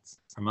wildcats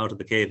from out of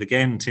the cave.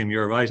 Again, Tim,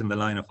 you're right in the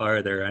line of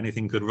fire there.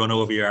 Anything could run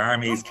over your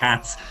armies,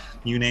 cats,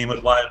 you name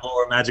it, wild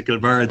boar, magical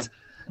birds.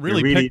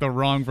 Really picked the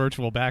wrong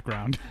virtual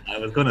background. I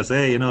was going to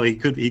say,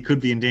 he could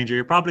be in danger.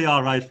 You're probably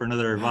all right for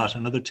another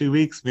 2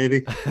 weeks,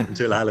 maybe,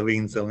 until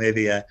Halloween. So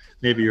maybe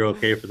you're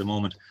okay for the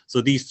moment. So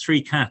these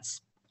 3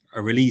 cats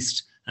are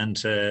released, and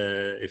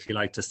if you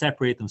like, to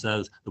separate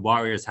themselves, the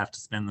warriors have to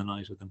spend the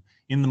night with them.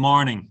 In the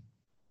morning,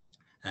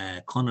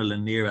 Conall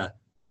and Nera,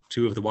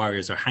 2 of the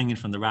warriors, are hanging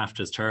from the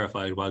rafters,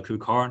 terrified, while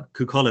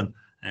Cuchulainn,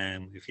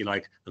 if you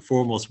like, the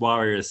foremost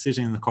warrior, is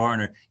sitting in the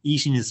corner,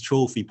 eating his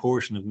trophy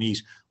portion of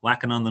meat,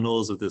 whacking on the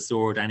nose with the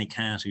sword any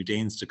cat who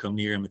deigns to come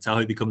near him. It's how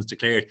he becomes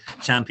declared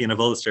champion of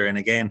Ulster. And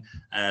again,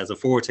 as a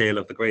foretale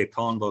of the great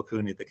Táin Bó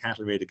Cúailnge, the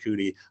cattle raid of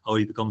Cooley, how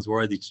he becomes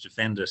worthy to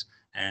defend it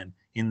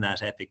in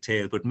that epic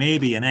tale. But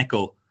maybe an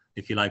echo,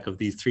 if you like, of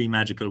these 3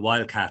 magical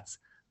wildcats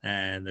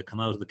that come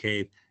out of the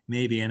cave,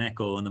 maybe an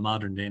echo in the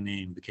modern day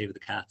name, the Cave of the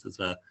Cats as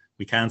well.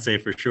 We can't say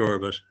for sure,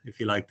 but if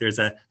you like, there's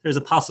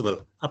a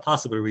possible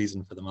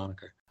reason for the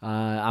moniker.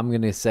 I'm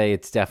going to say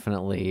it's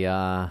definitely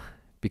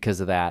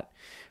because of that.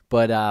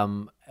 But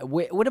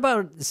what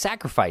about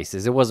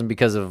sacrifices? It wasn't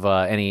because of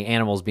any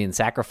animals being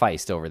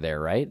sacrificed over there,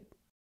 right?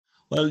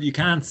 Well, you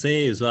can't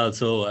say as well.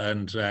 So,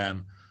 and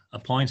a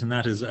point in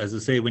that is, as I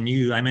say,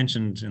 I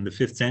mentioned in the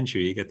 5th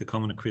century, you get the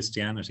coming of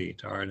Christianity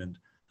to Ireland.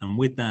 And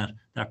with that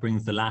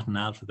brings the Latin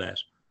alphabet.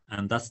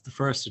 And that's the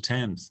first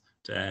attempts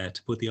to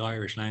put the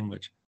Irish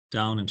language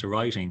down into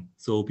writing.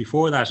 So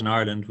before that in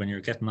Ireland, when you're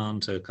getting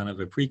on to kind of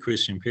a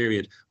pre-Christian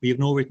period, we have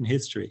no written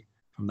history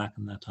from back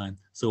in that time.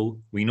 So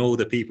we know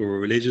that people were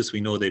religious,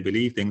 we know they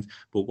believed things,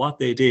 but what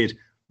they did,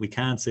 we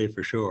can't say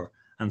for sure.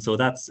 And so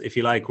that's, if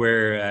you like,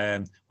 where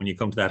when you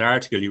come to that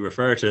article you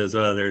refer to as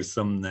well, there's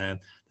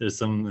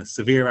some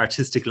severe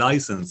artistic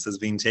license has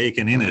been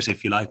taken in it,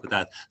 if you like, with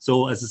that.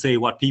 So as I say,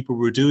 what people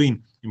were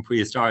doing in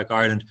prehistoric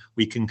Ireland,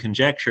 we can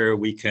conjecture,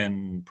 we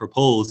can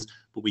propose,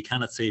 but we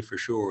cannot say for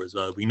sure as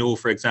well. We know,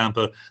 for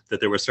example, that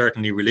they were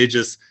certainly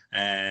religious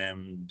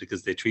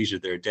because they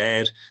treated their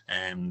dead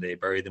and they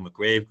buried them with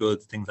grave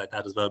goods, things like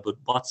that as well. But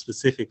what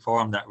specific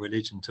form that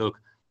religion took,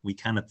 we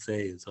cannot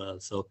say as well.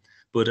 So,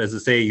 but as I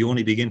say, you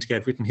only begin to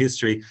get written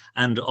history,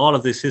 and all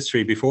of this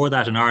history before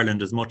that in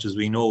Ireland, as much as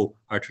we know,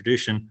 our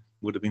tradition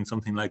would have been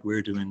something like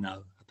we're doing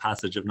now, a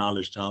passage of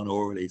knowledge down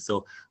orally.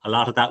 So a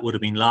lot of that would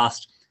have been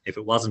lost if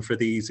it wasn't for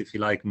these, if you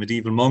like,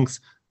 medieval monks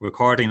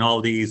recording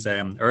all these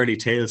early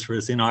tales for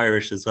us in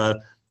Irish as well.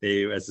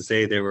 They, as I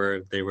say, they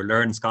were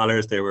learned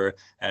scholars. They were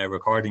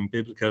recording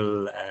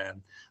biblical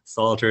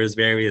psalters,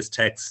 various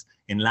texts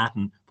in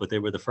Latin, but they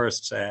were the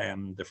first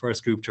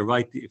group to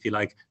write, if you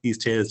like, these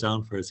tales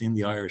down for us in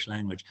the Irish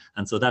language.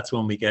 And so that's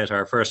when we get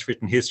our first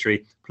written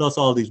history, plus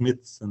all these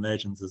myths and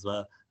legends as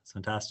well. It's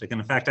fantastic. And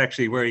in fact,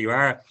 actually, where you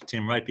are,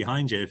 Tim, right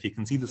behind you, if you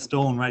can see the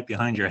stone right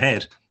behind your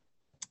head,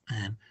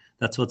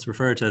 that's what's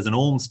referred to as an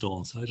Ogham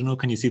stone. So I don't know,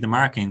 can you see the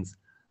markings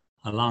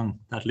along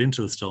that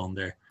lintel stone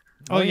there?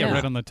 Oh, yeah,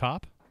 right on the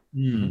top.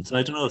 So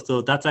I don't know.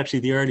 So that's actually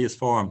the earliest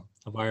form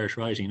of Irish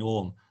writing,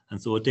 Ogham.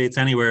 And so it dates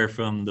anywhere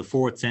from the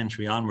 4th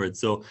century onwards.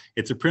 So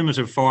it's a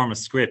primitive form of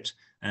script.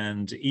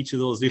 And each of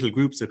those little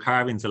groups of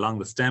carvings along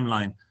the stem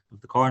line of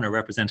the corner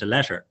represent a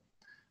letter.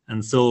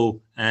 And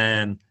so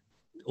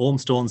Ogham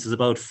stones is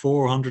about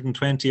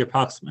 420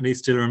 approximately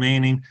still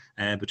remaining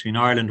between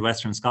Ireland,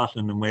 Western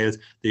Scotland and Wales.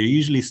 They're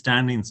usually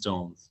standing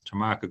stones to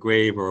mark a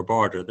grave or a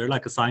border. They're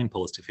like a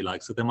signpost, if you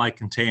like. So they might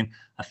contain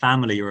a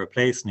family or a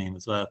place name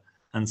as well.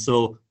 And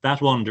so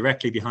that one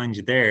directly behind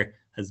you there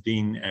has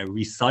been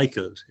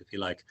recycled, if you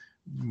like,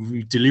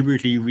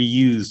 deliberately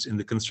reused in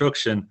the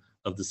construction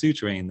of the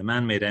souterrain, the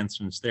man-made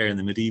entrance there in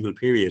the medieval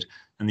period.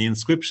 And the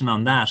inscription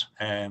on that,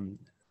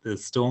 the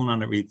stone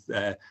on it reads,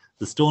 the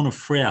stone of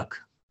Freach,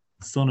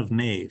 son of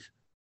Maeve.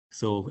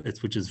 So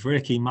which is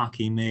Vreiki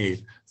Maki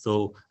Maeve.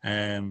 So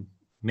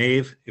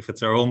Maeve, if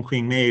it's our own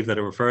Queen Maeve that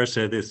it refers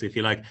to, this, if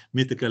you like,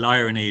 mythical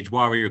Iron Age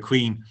warrior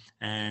queen,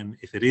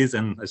 if it is,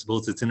 and I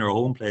suppose it's in her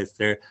home place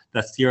there,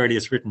 that's the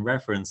earliest written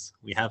reference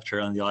we have to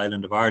her on the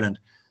island of Ireland.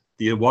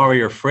 The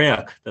warrior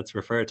Freach that's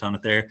referred to on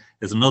it there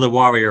is another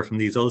warrior from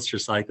these Ulster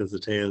cycles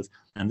of tales.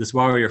 And this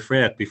warrior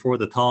Freach, before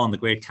the Táin, the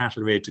great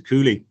cattle raid to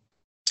Cooley,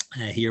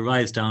 he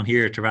arrives down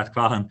here to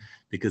Rathcroghan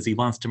because he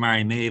wants to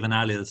marry Maeve and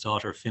Ailill's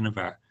daughter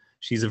Finnevar.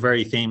 She's a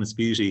very famous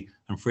beauty,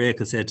 and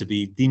Freach is said to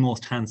be the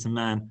most handsome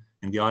man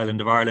in the island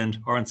of Ireland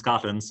or in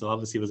Scotland. So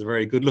obviously he was a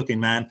very good looking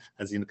man.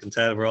 As you can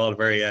tell, we're all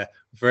a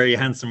very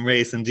handsome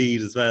race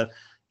indeed as well.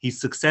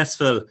 He's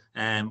successful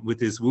with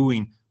his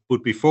wooing,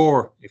 but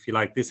before, if you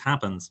like, this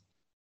happens,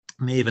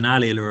 Maeve and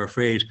Ailill are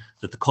afraid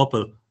that the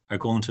couple are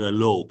going to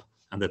elope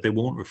and that they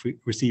won't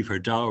receive her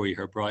dowry,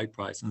 her bride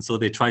price. And so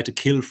they try to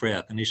kill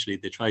Freach initially.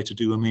 They try to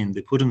do him in.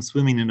 They put him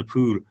swimming in a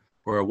pool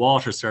where a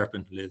water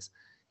serpent lives.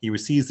 He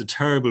receives a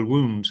terrible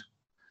wound.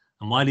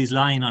 And while he's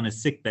lying on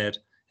his sickbed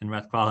in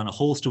Rathcroghan, a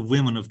host of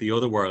women of the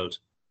other world,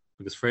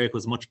 because Freach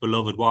was a much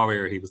beloved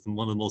warrior, he was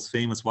one of the most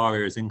famous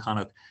warriors in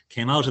Connacht,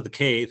 came out of the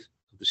cave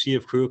of the Shea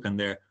of Cruachan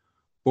there,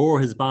 bore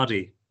his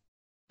body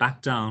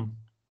back down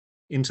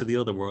into the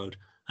other world,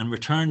 and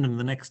returned him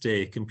the next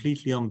day,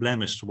 completely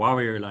unblemished,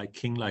 warrior-like,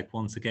 king-like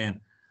once again.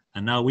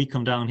 And now we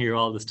come down here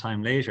all this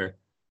time later,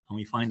 and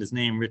we find his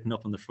name written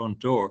up on the front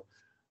door.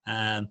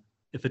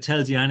 If it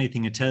tells you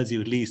anything, it tells you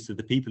at least that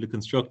the people who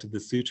constructed the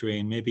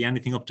souterrain, maybe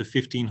anything up to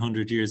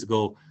 1,500 years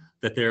ago,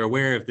 that they're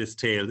aware of this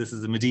tale. This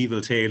is a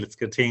medieval tale. It's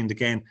contained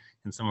again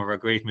in some of our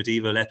great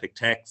medieval epic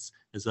texts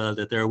as well,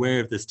 that they're aware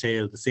of this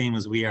tale, the same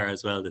as we are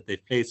as well, that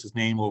they've placed his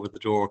name over the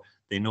door.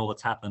 They know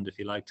what's happened, if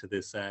you like, to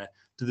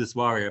this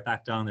warrior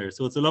back down there.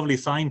 So it's a lovely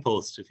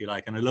signpost, if you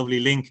like, and a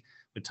lovely link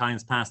with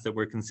times past that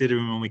we're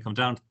considering when we come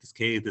down to this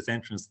cave, this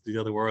entrance to the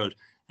other world.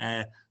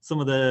 Some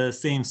of the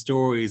same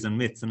stories and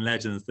myths and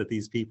legends that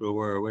these people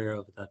were aware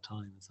of at that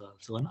time as well.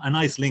 So a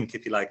nice link,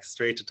 if you like,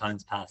 straight to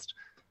times past.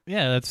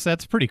 Yeah,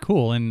 that's pretty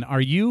cool. And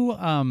are you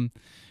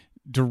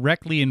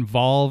directly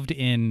involved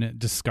in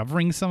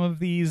discovering some of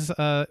these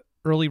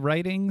early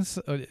writings?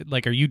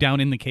 Like, are you down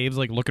in the caves,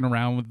 like looking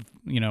around with,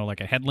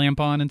 like a headlamp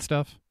on and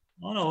stuff?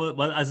 Oh no,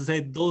 well, as I say,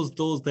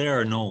 those there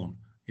are known,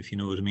 if you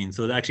know what I mean.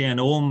 So actually, an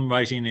Ogham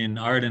writing in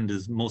Ireland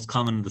is most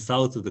common in the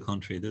south of the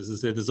country.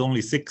 There's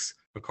only 6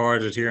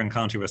 recorded here in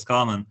County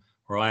Roscommon,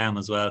 where I am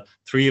as well.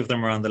 3 of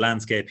them are on the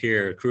landscape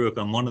here at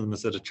Cruachan. One of them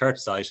is at a church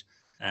site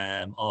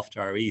off to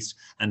our east,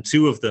 and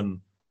 2 of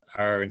them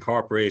are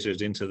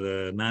incorporated into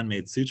the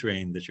man-made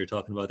souterrain that you're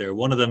talking about there.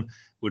 One of them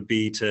would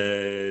be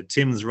to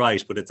Tim's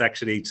right, but it's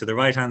actually to the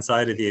right-hand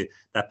side of you.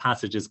 That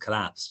passage is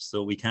collapsed,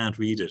 so we can't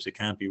read it. It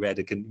can't be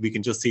read. We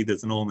can just see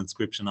there's an Ogham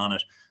inscription on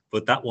it.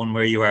 But that one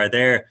where you are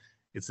there,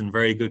 it's in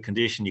very good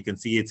condition. You can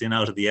see it's in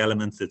out of the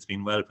elements. It's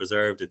been well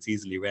preserved. It's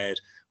easily read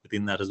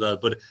within that as well.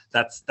 But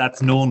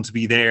that's known to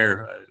be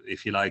there,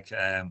 if you like,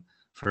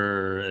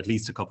 for at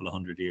least a couple of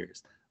 100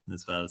 years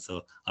as well.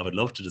 So I would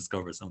love to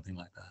discover something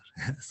like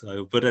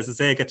that. But as I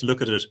say, I get to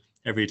look at it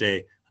every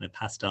day and it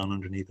passed down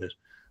underneath it.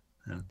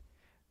 Yeah.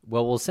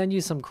 Well, we'll send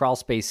you some crawl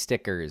space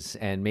stickers,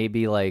 and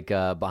maybe like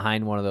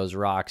behind one of those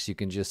rocks, you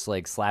can just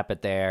like slap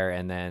it there,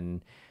 and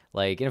then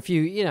like in a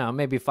few,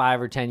 maybe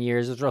 5 or 10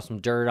 years, we'll throw some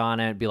dirt on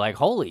it and be like,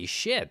 holy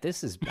shit,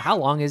 how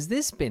long has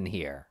this been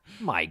here?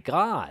 My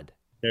God.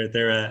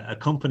 They're a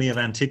company of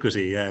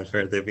antiquity, yeah.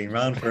 They've been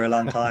around for a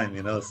long time,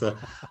 So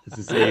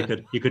as I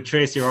say, you could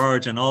trace your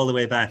origin all the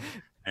way back.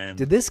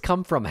 Did this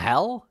come from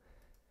hell?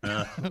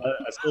 I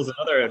suppose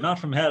another, not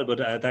from hell,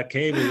 but that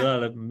cave as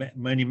well.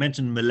 When you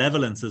mentioned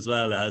malevolence as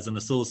well as an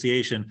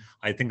association,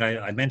 I think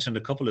I mentioned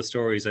a couple of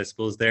stories, I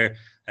suppose there.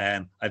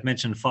 I've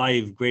mentioned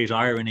 5 great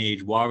Iron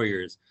Age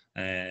warriors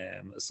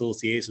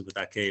associated with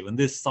that cave. And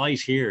this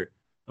site here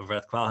of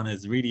Rathcroghan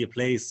is really a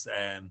place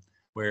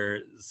where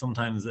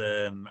sometimes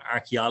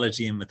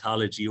archaeology and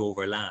mythology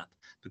overlap,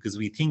 because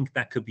we think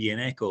that could be an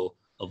echo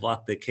of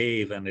what the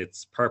cave and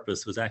its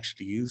purpose was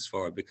actually used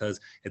for, because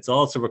it's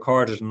also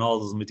recorded in all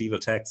those medieval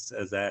texts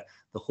as the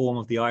home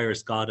of the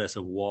Irish goddess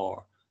of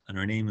war, and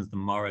her name is the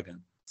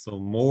Morrigan. So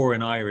mór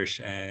in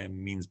Irish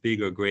means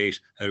big or great.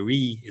 A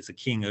rí is a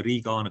king, a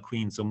rí gán a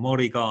queen. So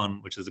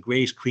Morrigan, which is a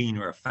great queen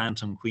or a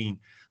phantom queen.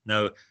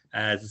 Now,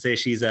 as I say,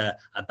 she's a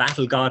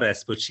battle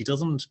goddess, but she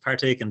doesn't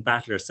partake in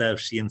battle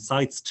herself. She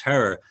incites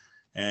terror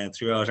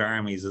throughout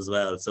armies as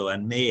well. So,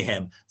 and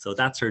mayhem. So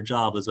that's her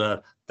job as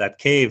well. That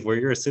cave where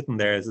you're sitting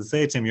there, as I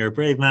say, Tim, you're a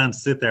brave man to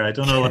sit there. I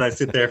don't know what I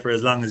sit there for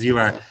as long as you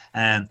are.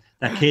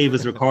 That cave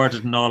is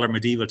recorded in all our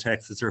medieval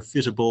texts. It's her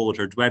fit abode,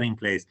 her dwelling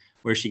place,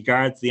 where she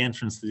guards the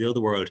entrance to the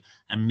other world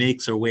and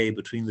makes her way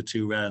between the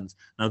two realms.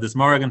 Now, this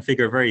Morrigan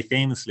figure, very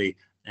famously,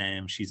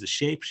 she's a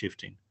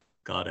shape-shifting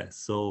goddess.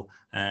 So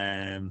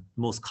the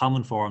most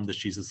common form that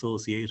she's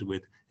associated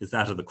with is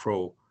that of the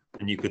crow.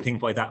 And you could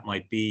think why that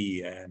might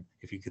be.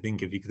 If you could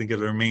think of the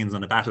remains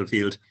on a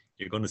battlefield,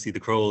 you're going to see the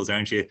crows,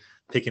 aren't you,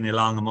 picking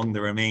along among the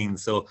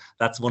remains. So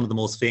that's one of the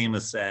most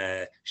famous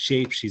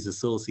shapes she's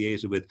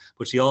associated with.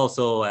 But she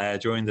also,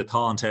 during the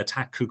Táin, to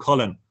attack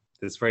Cuchulainn,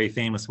 this very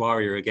famous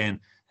warrior again.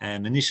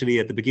 And initially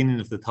at the beginning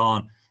of the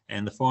Táin,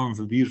 in the form of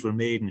a beautiful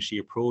maiden, she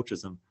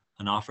approaches him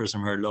and offers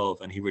him her love,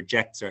 and he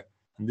rejects her.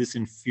 And this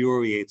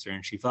infuriates her,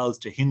 and she vows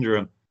to hinder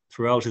him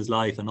throughout his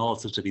life and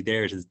also to be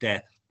there at his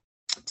death.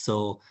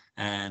 So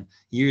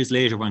years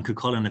later, when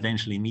Cuchulainn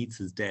eventually meets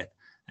his death,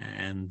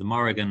 and the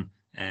Morrigan,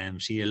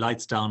 she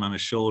alights down on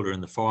his shoulder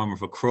in the form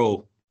of a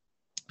crow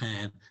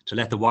to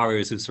let the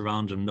warriors who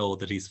surround him know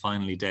that he's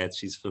finally dead.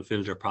 She's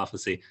fulfilled her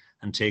prophecy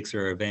and takes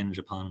her revenge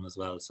upon him as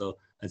well. So,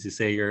 as you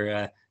say,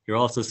 you're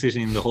also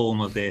sitting in the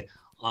home of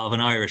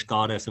an Irish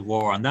goddess of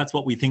war, and that's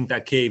what we think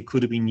that cave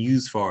could have been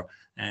used for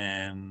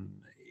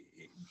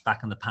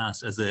back in the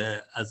past, as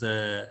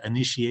a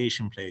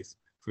initiation place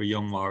for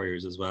young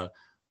warriors as well.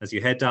 As you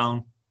head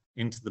down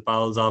into the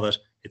bowels of it,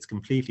 it's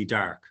completely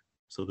dark,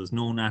 so there's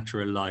no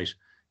natural light.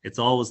 It's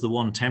always the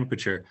one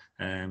temperature.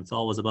 It's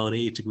always about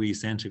 8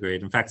 degrees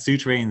centigrade. In fact,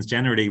 souterrains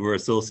generally were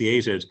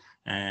associated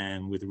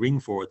with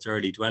ring forts,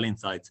 early dwelling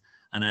sites,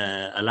 and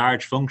a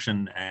large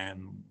function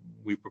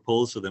we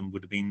proposed to them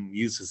would have been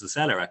used as a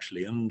cellar,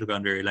 actually,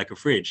 underground area, like a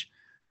fridge,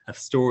 a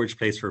storage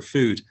place for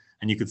food.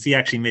 And you could see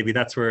actually maybe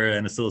that's where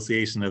an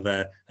association of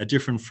a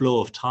different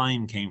flow of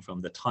time came from.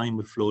 The time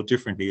would flow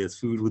differently as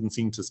food wouldn't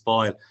seem to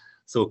spoil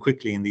so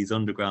quickly in these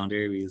underground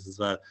areas as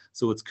well.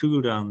 So it's cool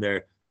down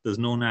there. There's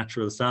no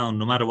natural sound,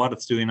 no matter what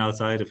it's doing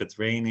outside, if it's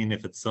raining,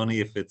 if it's sunny,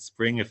 if it's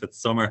spring, if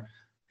it's summer,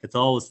 it's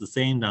always the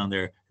same down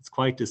there. It's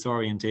quite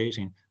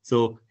disorientating.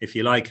 So if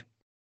you like,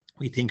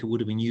 we think it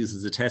would have been used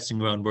as a testing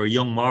ground where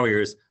young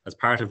warriors, as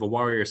part of a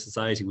warrior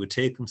society, would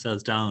take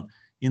themselves down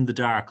in the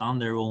dark on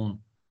their own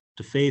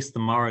to face the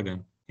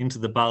Morrigan into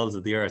the bowels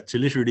of the earth, to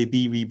literally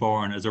be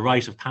reborn as a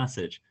rite of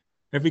passage.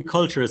 Every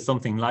culture is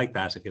something like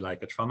that, if you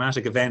like, a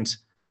traumatic event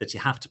that you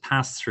have to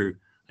pass through,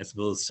 I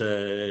suppose,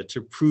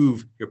 to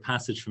prove your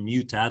passage from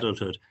youth to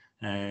adulthood.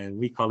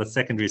 We call it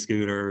secondary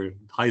school or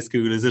high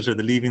school, is it, or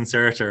the Leaving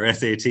Cert or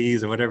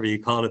SATs or whatever you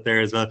call it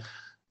there as well.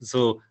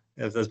 So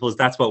I suppose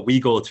that's what we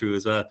go through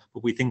as well.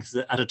 But we think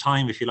at a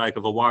time, if you like,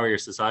 of a warrior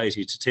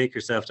society, to take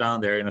yourself down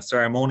there in a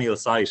ceremonial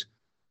site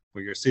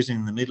where you're sitting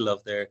in the middle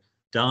of there,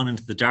 down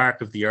into the dark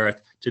of the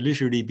earth, to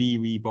literally be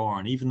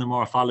reborn. Even the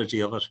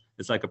morphology of it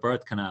is like a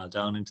birth canal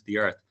down into the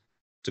earth.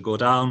 To go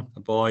down, a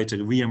boy,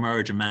 to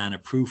re-emerge a man, a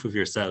proof of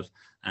yourself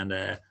and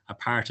a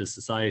part of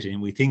society.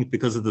 And we think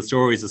because of the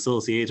stories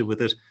associated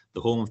with it,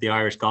 the home of the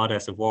Irish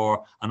goddess of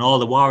war, and all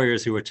the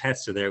warriors who were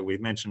tested there,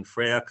 we've mentioned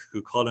Freach,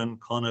 Cuchulainn,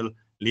 Conall,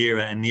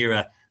 Lyra and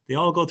Nera, they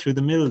all go through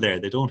the mill there.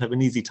 They don't have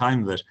an easy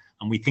time of it.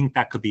 And we think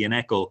that could be an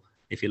echo,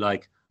 if you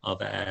like,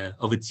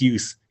 of its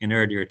use in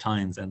earlier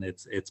times and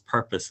its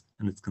purpose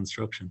and its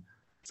construction.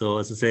 So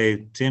as I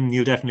say, Tim,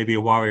 you'll definitely be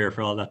a warrior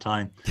for all that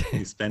time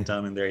you spent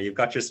down in there. You've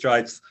got your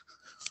stripes.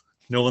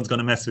 No one's going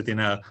to mess with you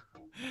now.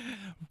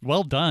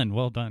 Well done.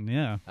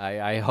 Yeah.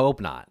 I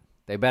hope not.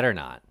 They better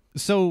not.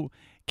 So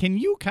can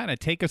you kind of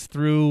take us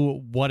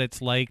through what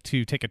it's like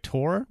to take a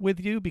tour with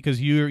you?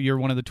 Because you're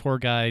one of the tour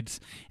guides.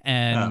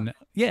 And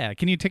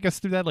can you take us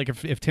through that? Like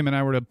if Tim and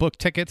I were to book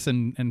tickets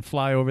and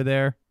fly over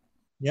there?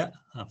 Yeah,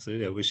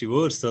 absolutely. I wish you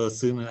would. So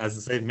soon, as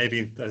I say,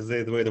 maybe as I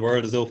say, the way the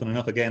world is opening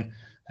up again,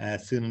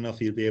 soon enough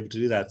you'll be able to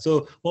do that.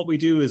 So what we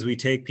do is we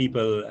take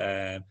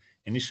people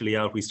initially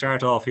out. We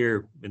start off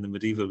here in the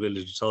medieval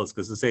village of Tulsk,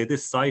 because, as I say,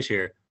 this site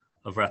here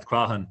of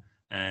Rathcroghan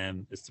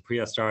is the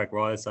prehistoric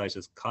royal site,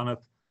 is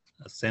Connacht,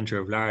 a centre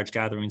of large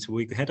gatherings. So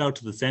we head out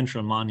to the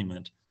central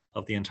monument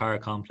of the entire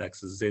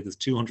complex. As I say, there's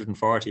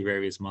 240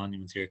 various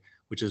monuments here,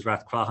 which is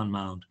Rathcroghan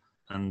Mound.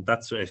 And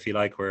that's, if you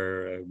like,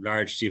 where a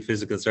large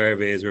geophysical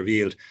survey has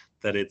revealed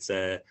that it's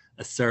a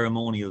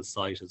ceremonial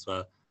site as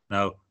well.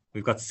 Now,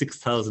 we've got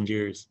 6,000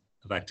 years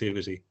of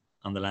activity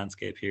on the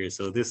landscape here.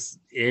 So this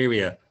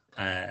area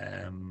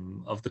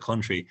of the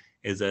country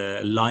is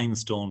a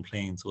limestone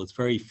plain. So it's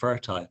very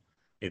fertile.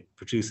 It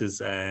produces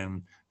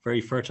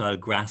very fertile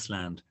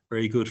grassland,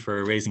 very good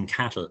for raising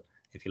cattle,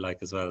 if you like,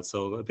 as well.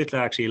 So a bit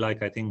actually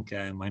like, I think,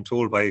 I'm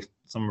told by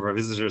some of our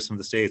visitors from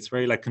the States,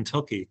 very like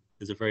Kentucky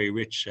is a very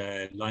rich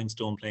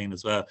limestone plain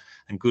as well,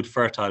 and good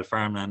fertile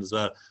farmland as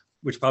well.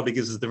 which probably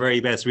gives us the very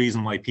best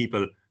reason why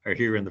people are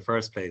here in the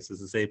first place.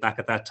 As I say, back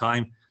at that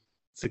time,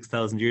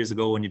 6,000 years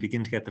ago, when you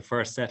begin to get the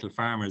first settled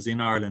farmers in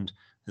Ireland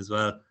as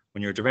well,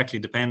 when you're directly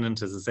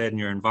dependent, as I said, in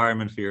your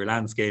environment for your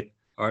landscape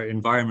or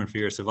environment for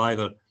your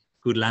survival,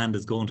 good land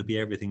is going to be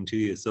everything to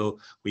you. So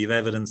we have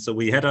evidence. So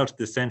we head out to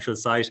the central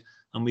site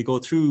and we go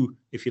through,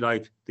 if you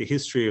like, the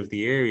history of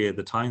the area,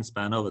 the time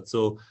span of it.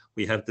 So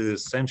we have the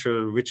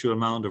central ritual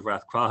mound of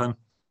Rathcroghan.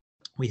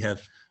 We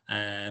have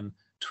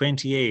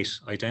 28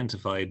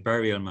 identified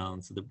burial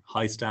mounds, the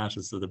high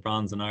status of the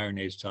Bronze and Iron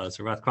Age tiles.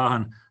 So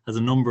Rathcroghan has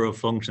a number of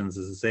functions.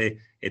 As I say,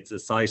 it's a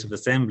site of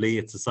assembly,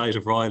 it's a site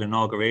of royal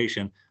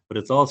inauguration, but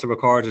it's also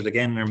recorded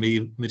again in our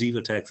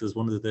medieval texts as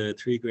one of the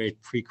three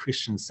great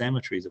pre-Christian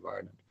cemeteries of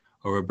Ireland,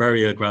 or a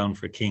burial ground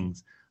for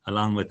kings,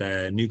 along with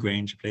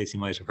Newgrange, a place you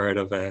might have heard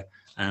of,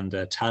 and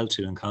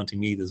Taltu in County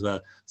Meath as well.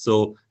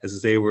 So, as I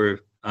say, we're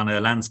on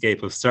a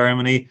landscape of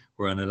ceremony,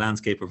 we're on a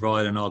landscape of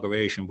royal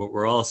inauguration, but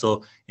we're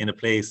also in a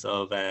place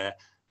of a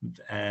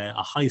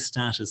high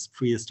status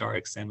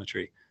prehistoric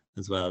cemetery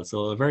as well.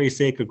 So a very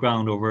sacred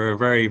ground over a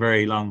very,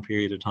 very long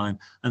period of time.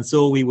 And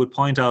so we would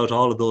point out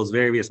all of those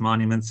various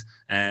monuments,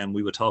 and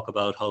we would talk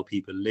about how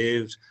people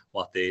lived,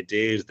 what they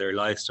did, their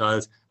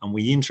lifestyles, and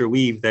we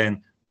interweave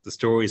then the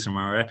stories from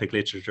our epic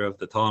literature of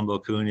the Táin Bó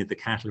Cúailnge, the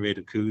Cattle Raid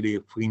of Cooley,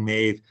 of Queen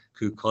Maeve,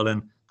 Cú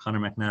Chulainn, Conor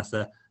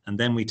MacNessa, and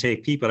then we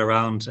take people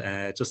around,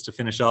 just to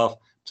finish off,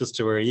 just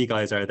to where you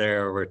guys are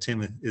there, or where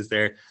Tim is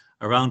there,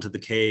 around to the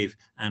cave,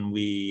 and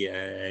we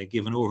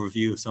give an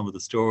overview of some of the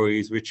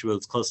stories,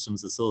 rituals,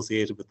 customs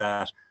associated with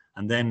that.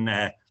 And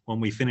then when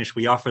we finish,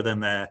 we offer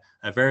them a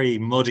very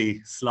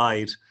muddy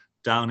slide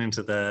down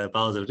into the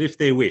bowels of it, if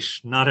they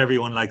wish. Not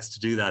everyone likes to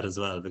do that as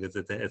well, because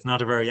it's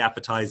not a very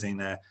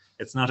appetizing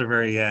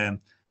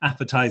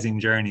appetizing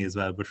journey as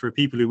well. But for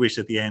people who wish,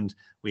 at the end,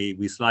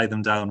 we slide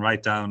them down,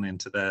 right down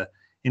into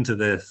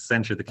the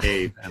center of the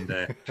cave, and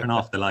turn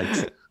off the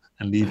lights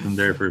and leave them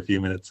there for a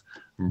few minutes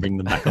and bring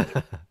them back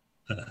up.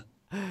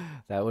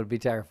 That would be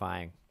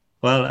terrifying.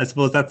 Well, I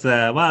suppose that's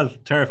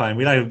terrifying.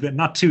 We like,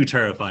 not too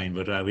terrifying,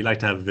 but we like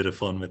to have a bit of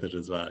fun with it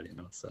as well, you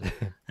know. So,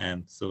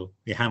 so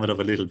we ham it up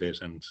a little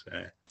bit, and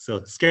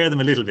so scare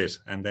them a little bit,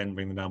 and then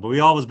bring them down. But we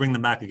always bring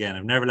them back again.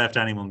 I've never left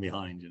anyone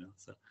behind, you know.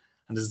 So,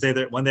 and to say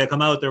that when they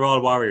come out, they're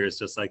all warriors,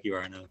 just like you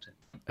are now, Tim.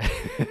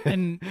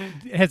 And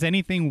has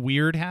anything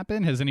weird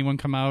happened? Has anyone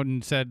come out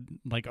and said,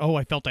 like, "Oh,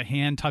 I felt a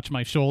hand touch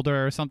my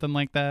shoulder" or something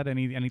like that?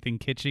 Anything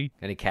kitschy?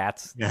 Any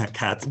cats? Yeah,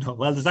 cats. No.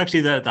 Well, there's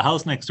actually the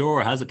house next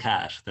door has a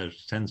cat that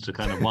tends to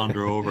kind of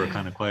wander over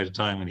kind of quite a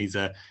time, and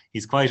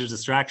he's quite a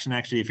distraction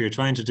actually. If you're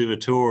trying to do a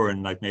tour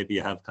and like maybe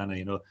you have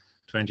kind of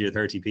 20 or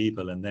 30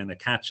 people, and then a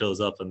cat shows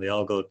up and they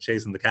all go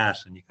chasing the cat,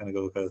 and you kind of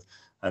go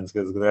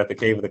because they're at the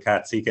cave of the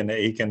cats. He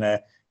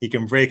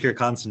can break your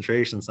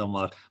concentration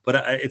somewhat.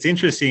 But it's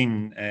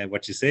interesting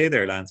what you say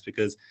there, Lance,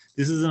 because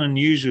this is an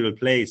unusual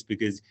place,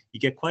 because you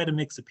get quite a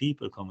mix of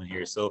people coming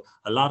here. So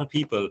a lot of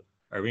people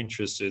are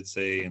interested,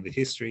 say, in the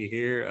history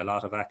here. A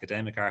lot of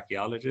academic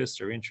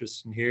archaeologists are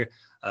interested in here.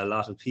 A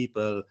lot of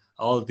people,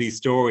 all of these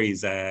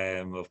stories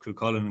of Cú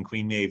Chulainn and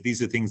Queen Maeve,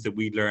 these are things that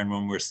we'd learn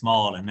when we were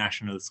small in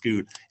national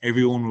school.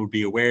 Everyone would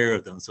be aware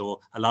of them.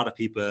 So a lot of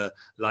people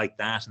like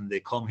that, and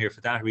they come here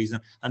for that reason.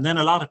 And then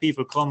a lot of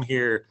people come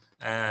here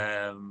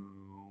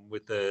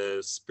with the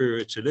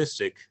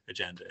spiritualistic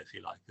agenda, if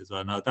you like, as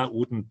well. Now, that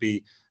wouldn't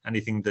be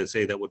anything to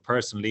say that would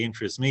personally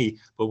interest me,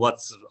 but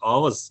what's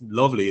always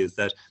lovely is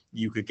that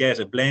you could get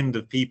a blend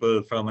of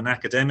people, from an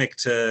academic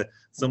to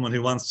someone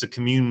who wants to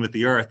commune with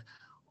the earth,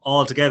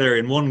 all together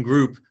in one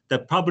group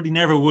that probably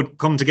never would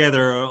come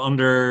together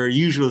under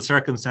usual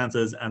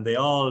circumstances, and they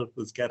all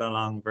would get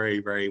along very,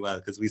 very well,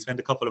 because we spend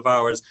a couple of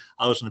hours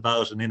out and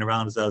about and in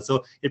around as well.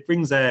 So it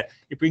brings a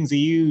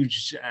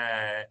huge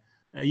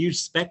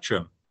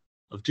spectrum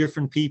of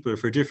different people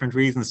for different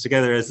reasons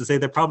together. As I say,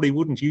 they probably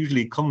wouldn't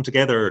usually come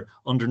together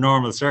under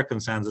normal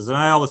circumstances, and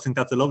I always think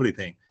that's a lovely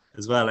thing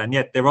as well. And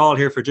yet they're all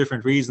here for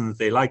different reasons.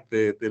 They like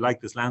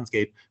this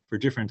landscape for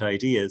different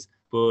ideas,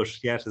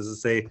 but yet, as I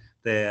say,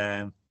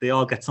 they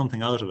all get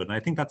something out of it, and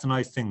I think that's a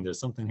nice thing. There's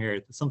something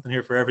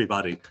here for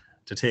everybody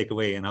to take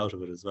away and out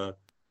of it as well.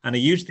 And a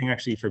huge thing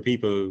actually for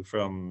people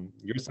from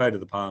your side of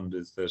the pond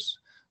is that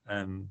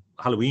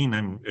Halloween,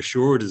 I'm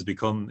assured, has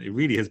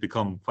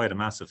become quite a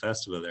massive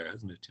festival there,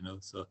 hasn't it?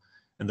 So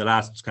in the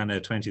last kind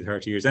of 20,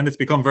 30 years, and it's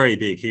become very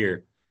big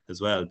here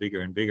as well,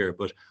 bigger and bigger.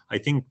 But I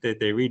think that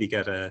they really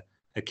get a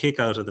kick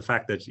out of the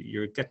fact that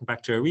you're getting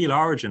back to a real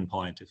origin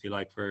point, if you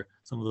like, for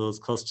some of those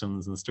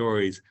customs and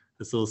stories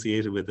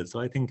associated with it.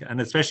 So I think,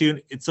 and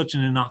especially it's such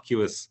an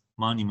innocuous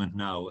monument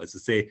now, as I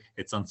say,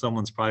 it's on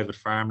someone's private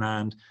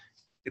farmland.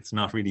 It's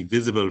not really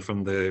visible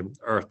from the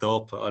earth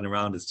up and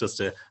around. It's just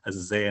as I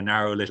say, a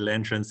narrow little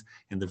entrance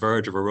in the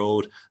verge of a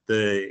road.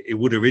 It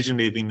would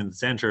originally have been in the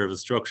center of a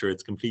structure.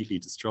 It's completely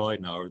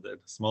destroyed now. The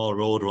small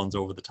road runs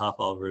over the top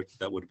of it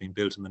that would have been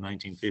built in the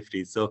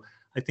 1950s. So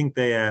I think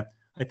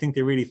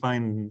they really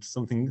find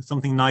something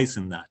nice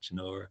in that,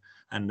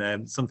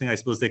 and something I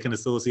suppose they can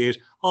associate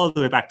all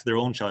the way back to their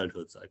own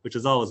childhoods, which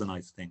is always a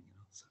nice thing.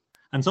 So.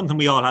 and something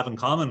we all have in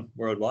common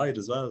worldwide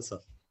as well. So.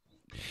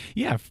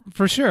 Yeah,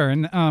 for sure.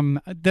 And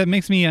that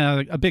makes me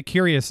a bit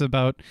curious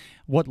about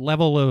what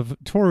level of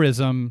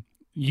tourism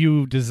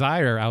you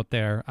desire out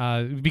there,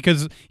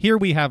 because here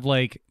we have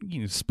like,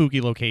 you know,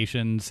 spooky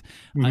locations.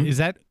 Is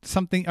that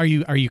something? Are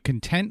you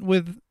content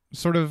with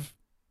sort of?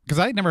 Because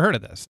I'd never heard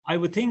of this. I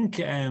would think,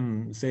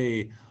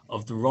 say,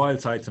 of the royal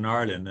sites in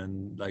Ireland,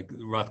 and like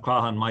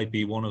Rathcroghan might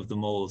be one of the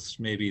most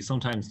maybe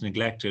sometimes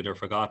neglected or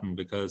forgotten,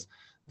 because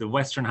the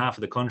western half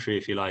of the country,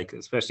 if you like,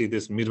 especially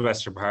this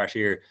midwestern part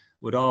here,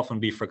 would often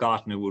be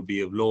forgotten. It would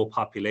be of low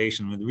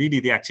population. And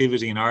really the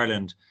activity in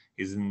Ireland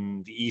is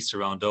in the east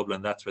around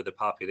Dublin. That's where the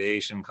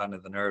population, kind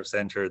of the nerve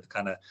centre, the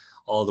kind of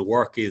all the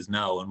work is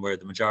now, and where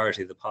the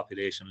majority of the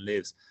population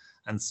lives.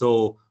 And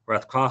so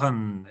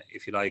Rathcroghan,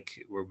 if you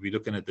like, we'll be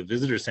looking at the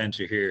visitor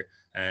centre here,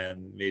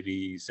 and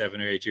maybe 7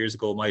 or 8 years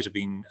ago might have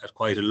been at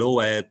quite a low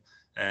ebb.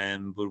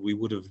 But we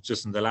would have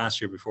just in the last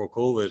year before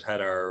COVID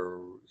had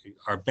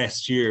our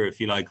best year, if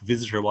you like,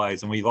 visitor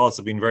wise. And we've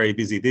also been very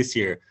busy this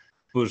year.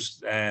 But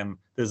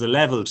there's a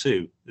level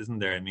too, isn't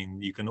there? I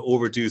mean, you can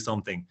overdo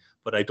something,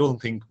 but I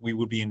don't think we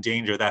would be in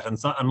danger of that. And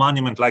so, a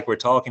monument like we're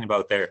talking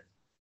about there,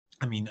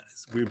 I mean,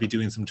 we'll be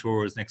doing some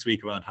tours next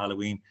week around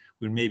Halloween.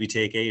 We'll maybe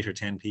take 8 or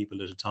 10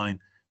 people at a time.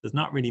 There's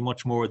not really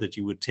much more that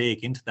you would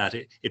take into that.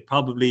 It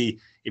probably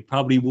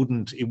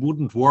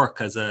wouldn't work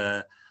as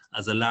a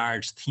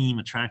large theme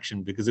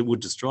attraction, because it would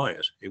destroy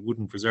it. It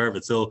wouldn't preserve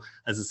it. So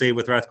as I say,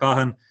 with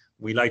Rathcroghan,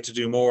 we like to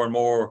do more and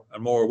more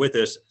and more with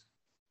it.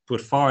 But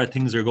far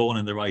things are going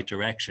in the right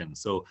direction.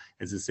 So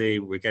as I say,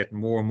 we're getting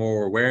more and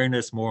more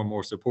awareness, more and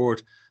more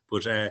support.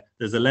 But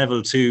there's a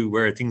level too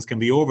where things can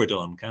be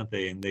overdone, can't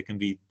they? And they can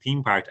be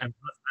theme parked and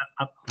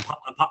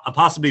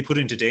possibly put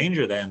into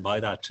danger then by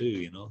that too,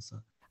 you know. So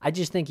I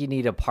just think you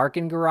need a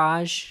parking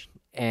garage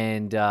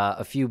and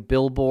a few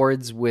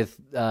billboards with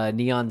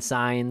neon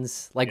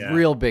signs, like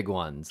real big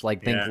ones,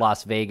 like think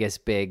Las Vegas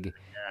big.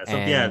 So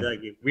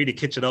like really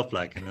kitsch it up,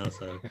 like, you know.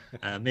 So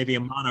maybe a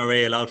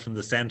monorail out from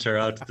the center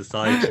out to the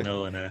side, you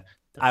know. And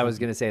I was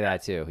gonna say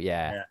that too.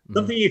 Yeah.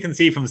 Something you can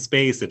see from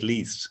space at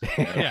least.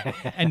 You know? Yeah,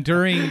 and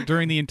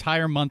during the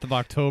entire month of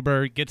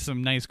October, get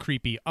some nice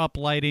creepy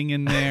uplighting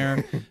in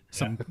there.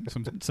 Some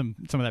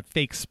of that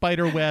fake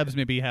spider webs.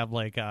 Maybe have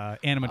like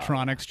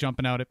animatronics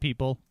jumping out at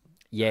people.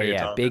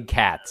 Yeah, big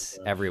cats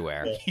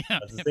everywhere.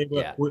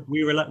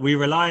 We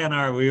rely on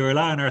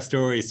our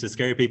stories to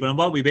scare people. And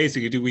what we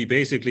basically do, we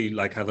basically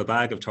like have a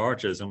bag of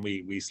torches and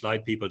we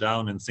slide people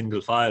down in single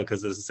file,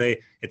 because as I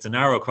say, it's a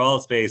narrow crawl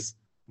space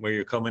where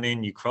you're coming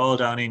in, you crawl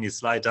down in, you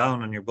slide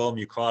down on your bum,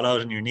 you crawl out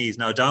on your knees.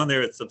 Now down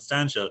there it's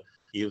substantial.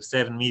 You have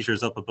 7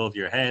 meters up above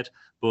your head,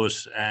 but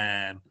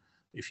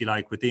if you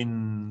like,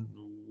 to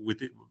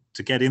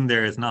get in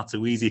there is not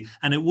so easy,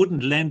 and it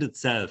wouldn't lend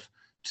itself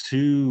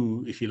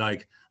to, if you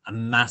like, a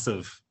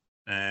massive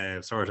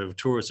sort of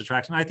tourist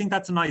attraction. I think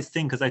that's a nice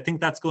thing, because I think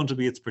that's going to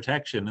be its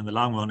protection in the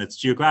long run, its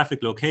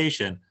geographic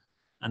location,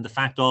 and the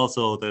fact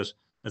also that,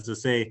 as I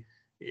say,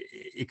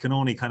 it can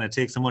only kind of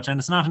take so much, and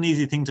it's not an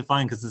easy thing to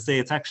find, because, to say,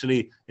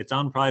 it's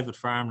on private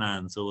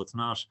farmland, so it's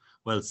not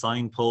well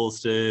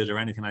signposted or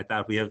anything like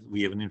that. We have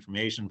an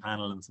information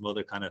panel and some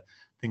other kind of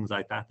things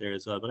like that there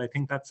as well. But I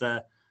think that's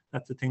a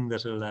thing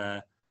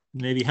that'll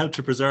maybe help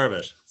to preserve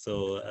it,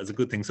 so as a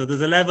good thing. So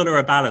there's a level or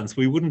a balance.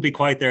 We wouldn't be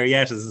quite there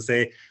yet, as I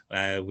say.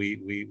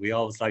 We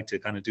always like to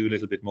kind of do a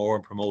little bit more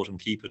and promote and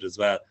keep it as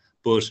well.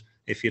 But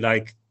if you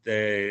like,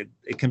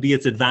 it can be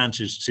its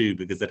advantage too,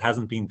 because it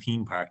hasn't been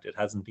theme parked, it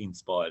hasn't been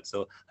spoiled.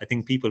 So I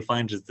think people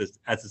find it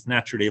as it's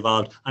naturally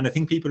evolved, and I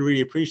think people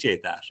really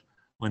appreciate that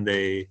when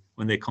they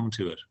come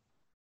to it,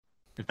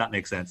 if that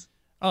makes sense.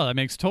 Oh, that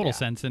makes total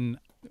sense. And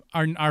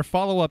our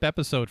follow-up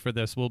episode for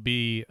this will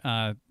be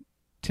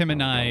Tim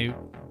and I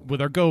with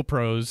our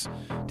GoPros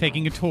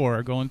taking a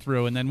tour, going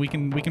through, and then we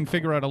can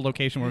figure out a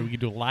location where we can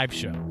do a live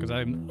show, because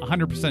I'm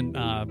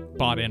 100%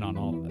 bought in on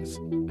all of this.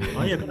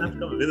 Oh yeah, have to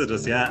come visit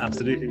us. Yeah,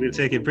 absolutely. We'll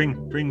take it.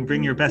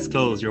 Bring your best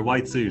clothes, your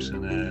white suit,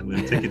 and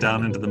we'll take it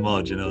down into the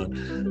mud, you know,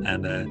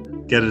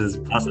 and get it as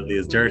possibly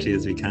as dirty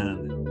as we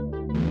can.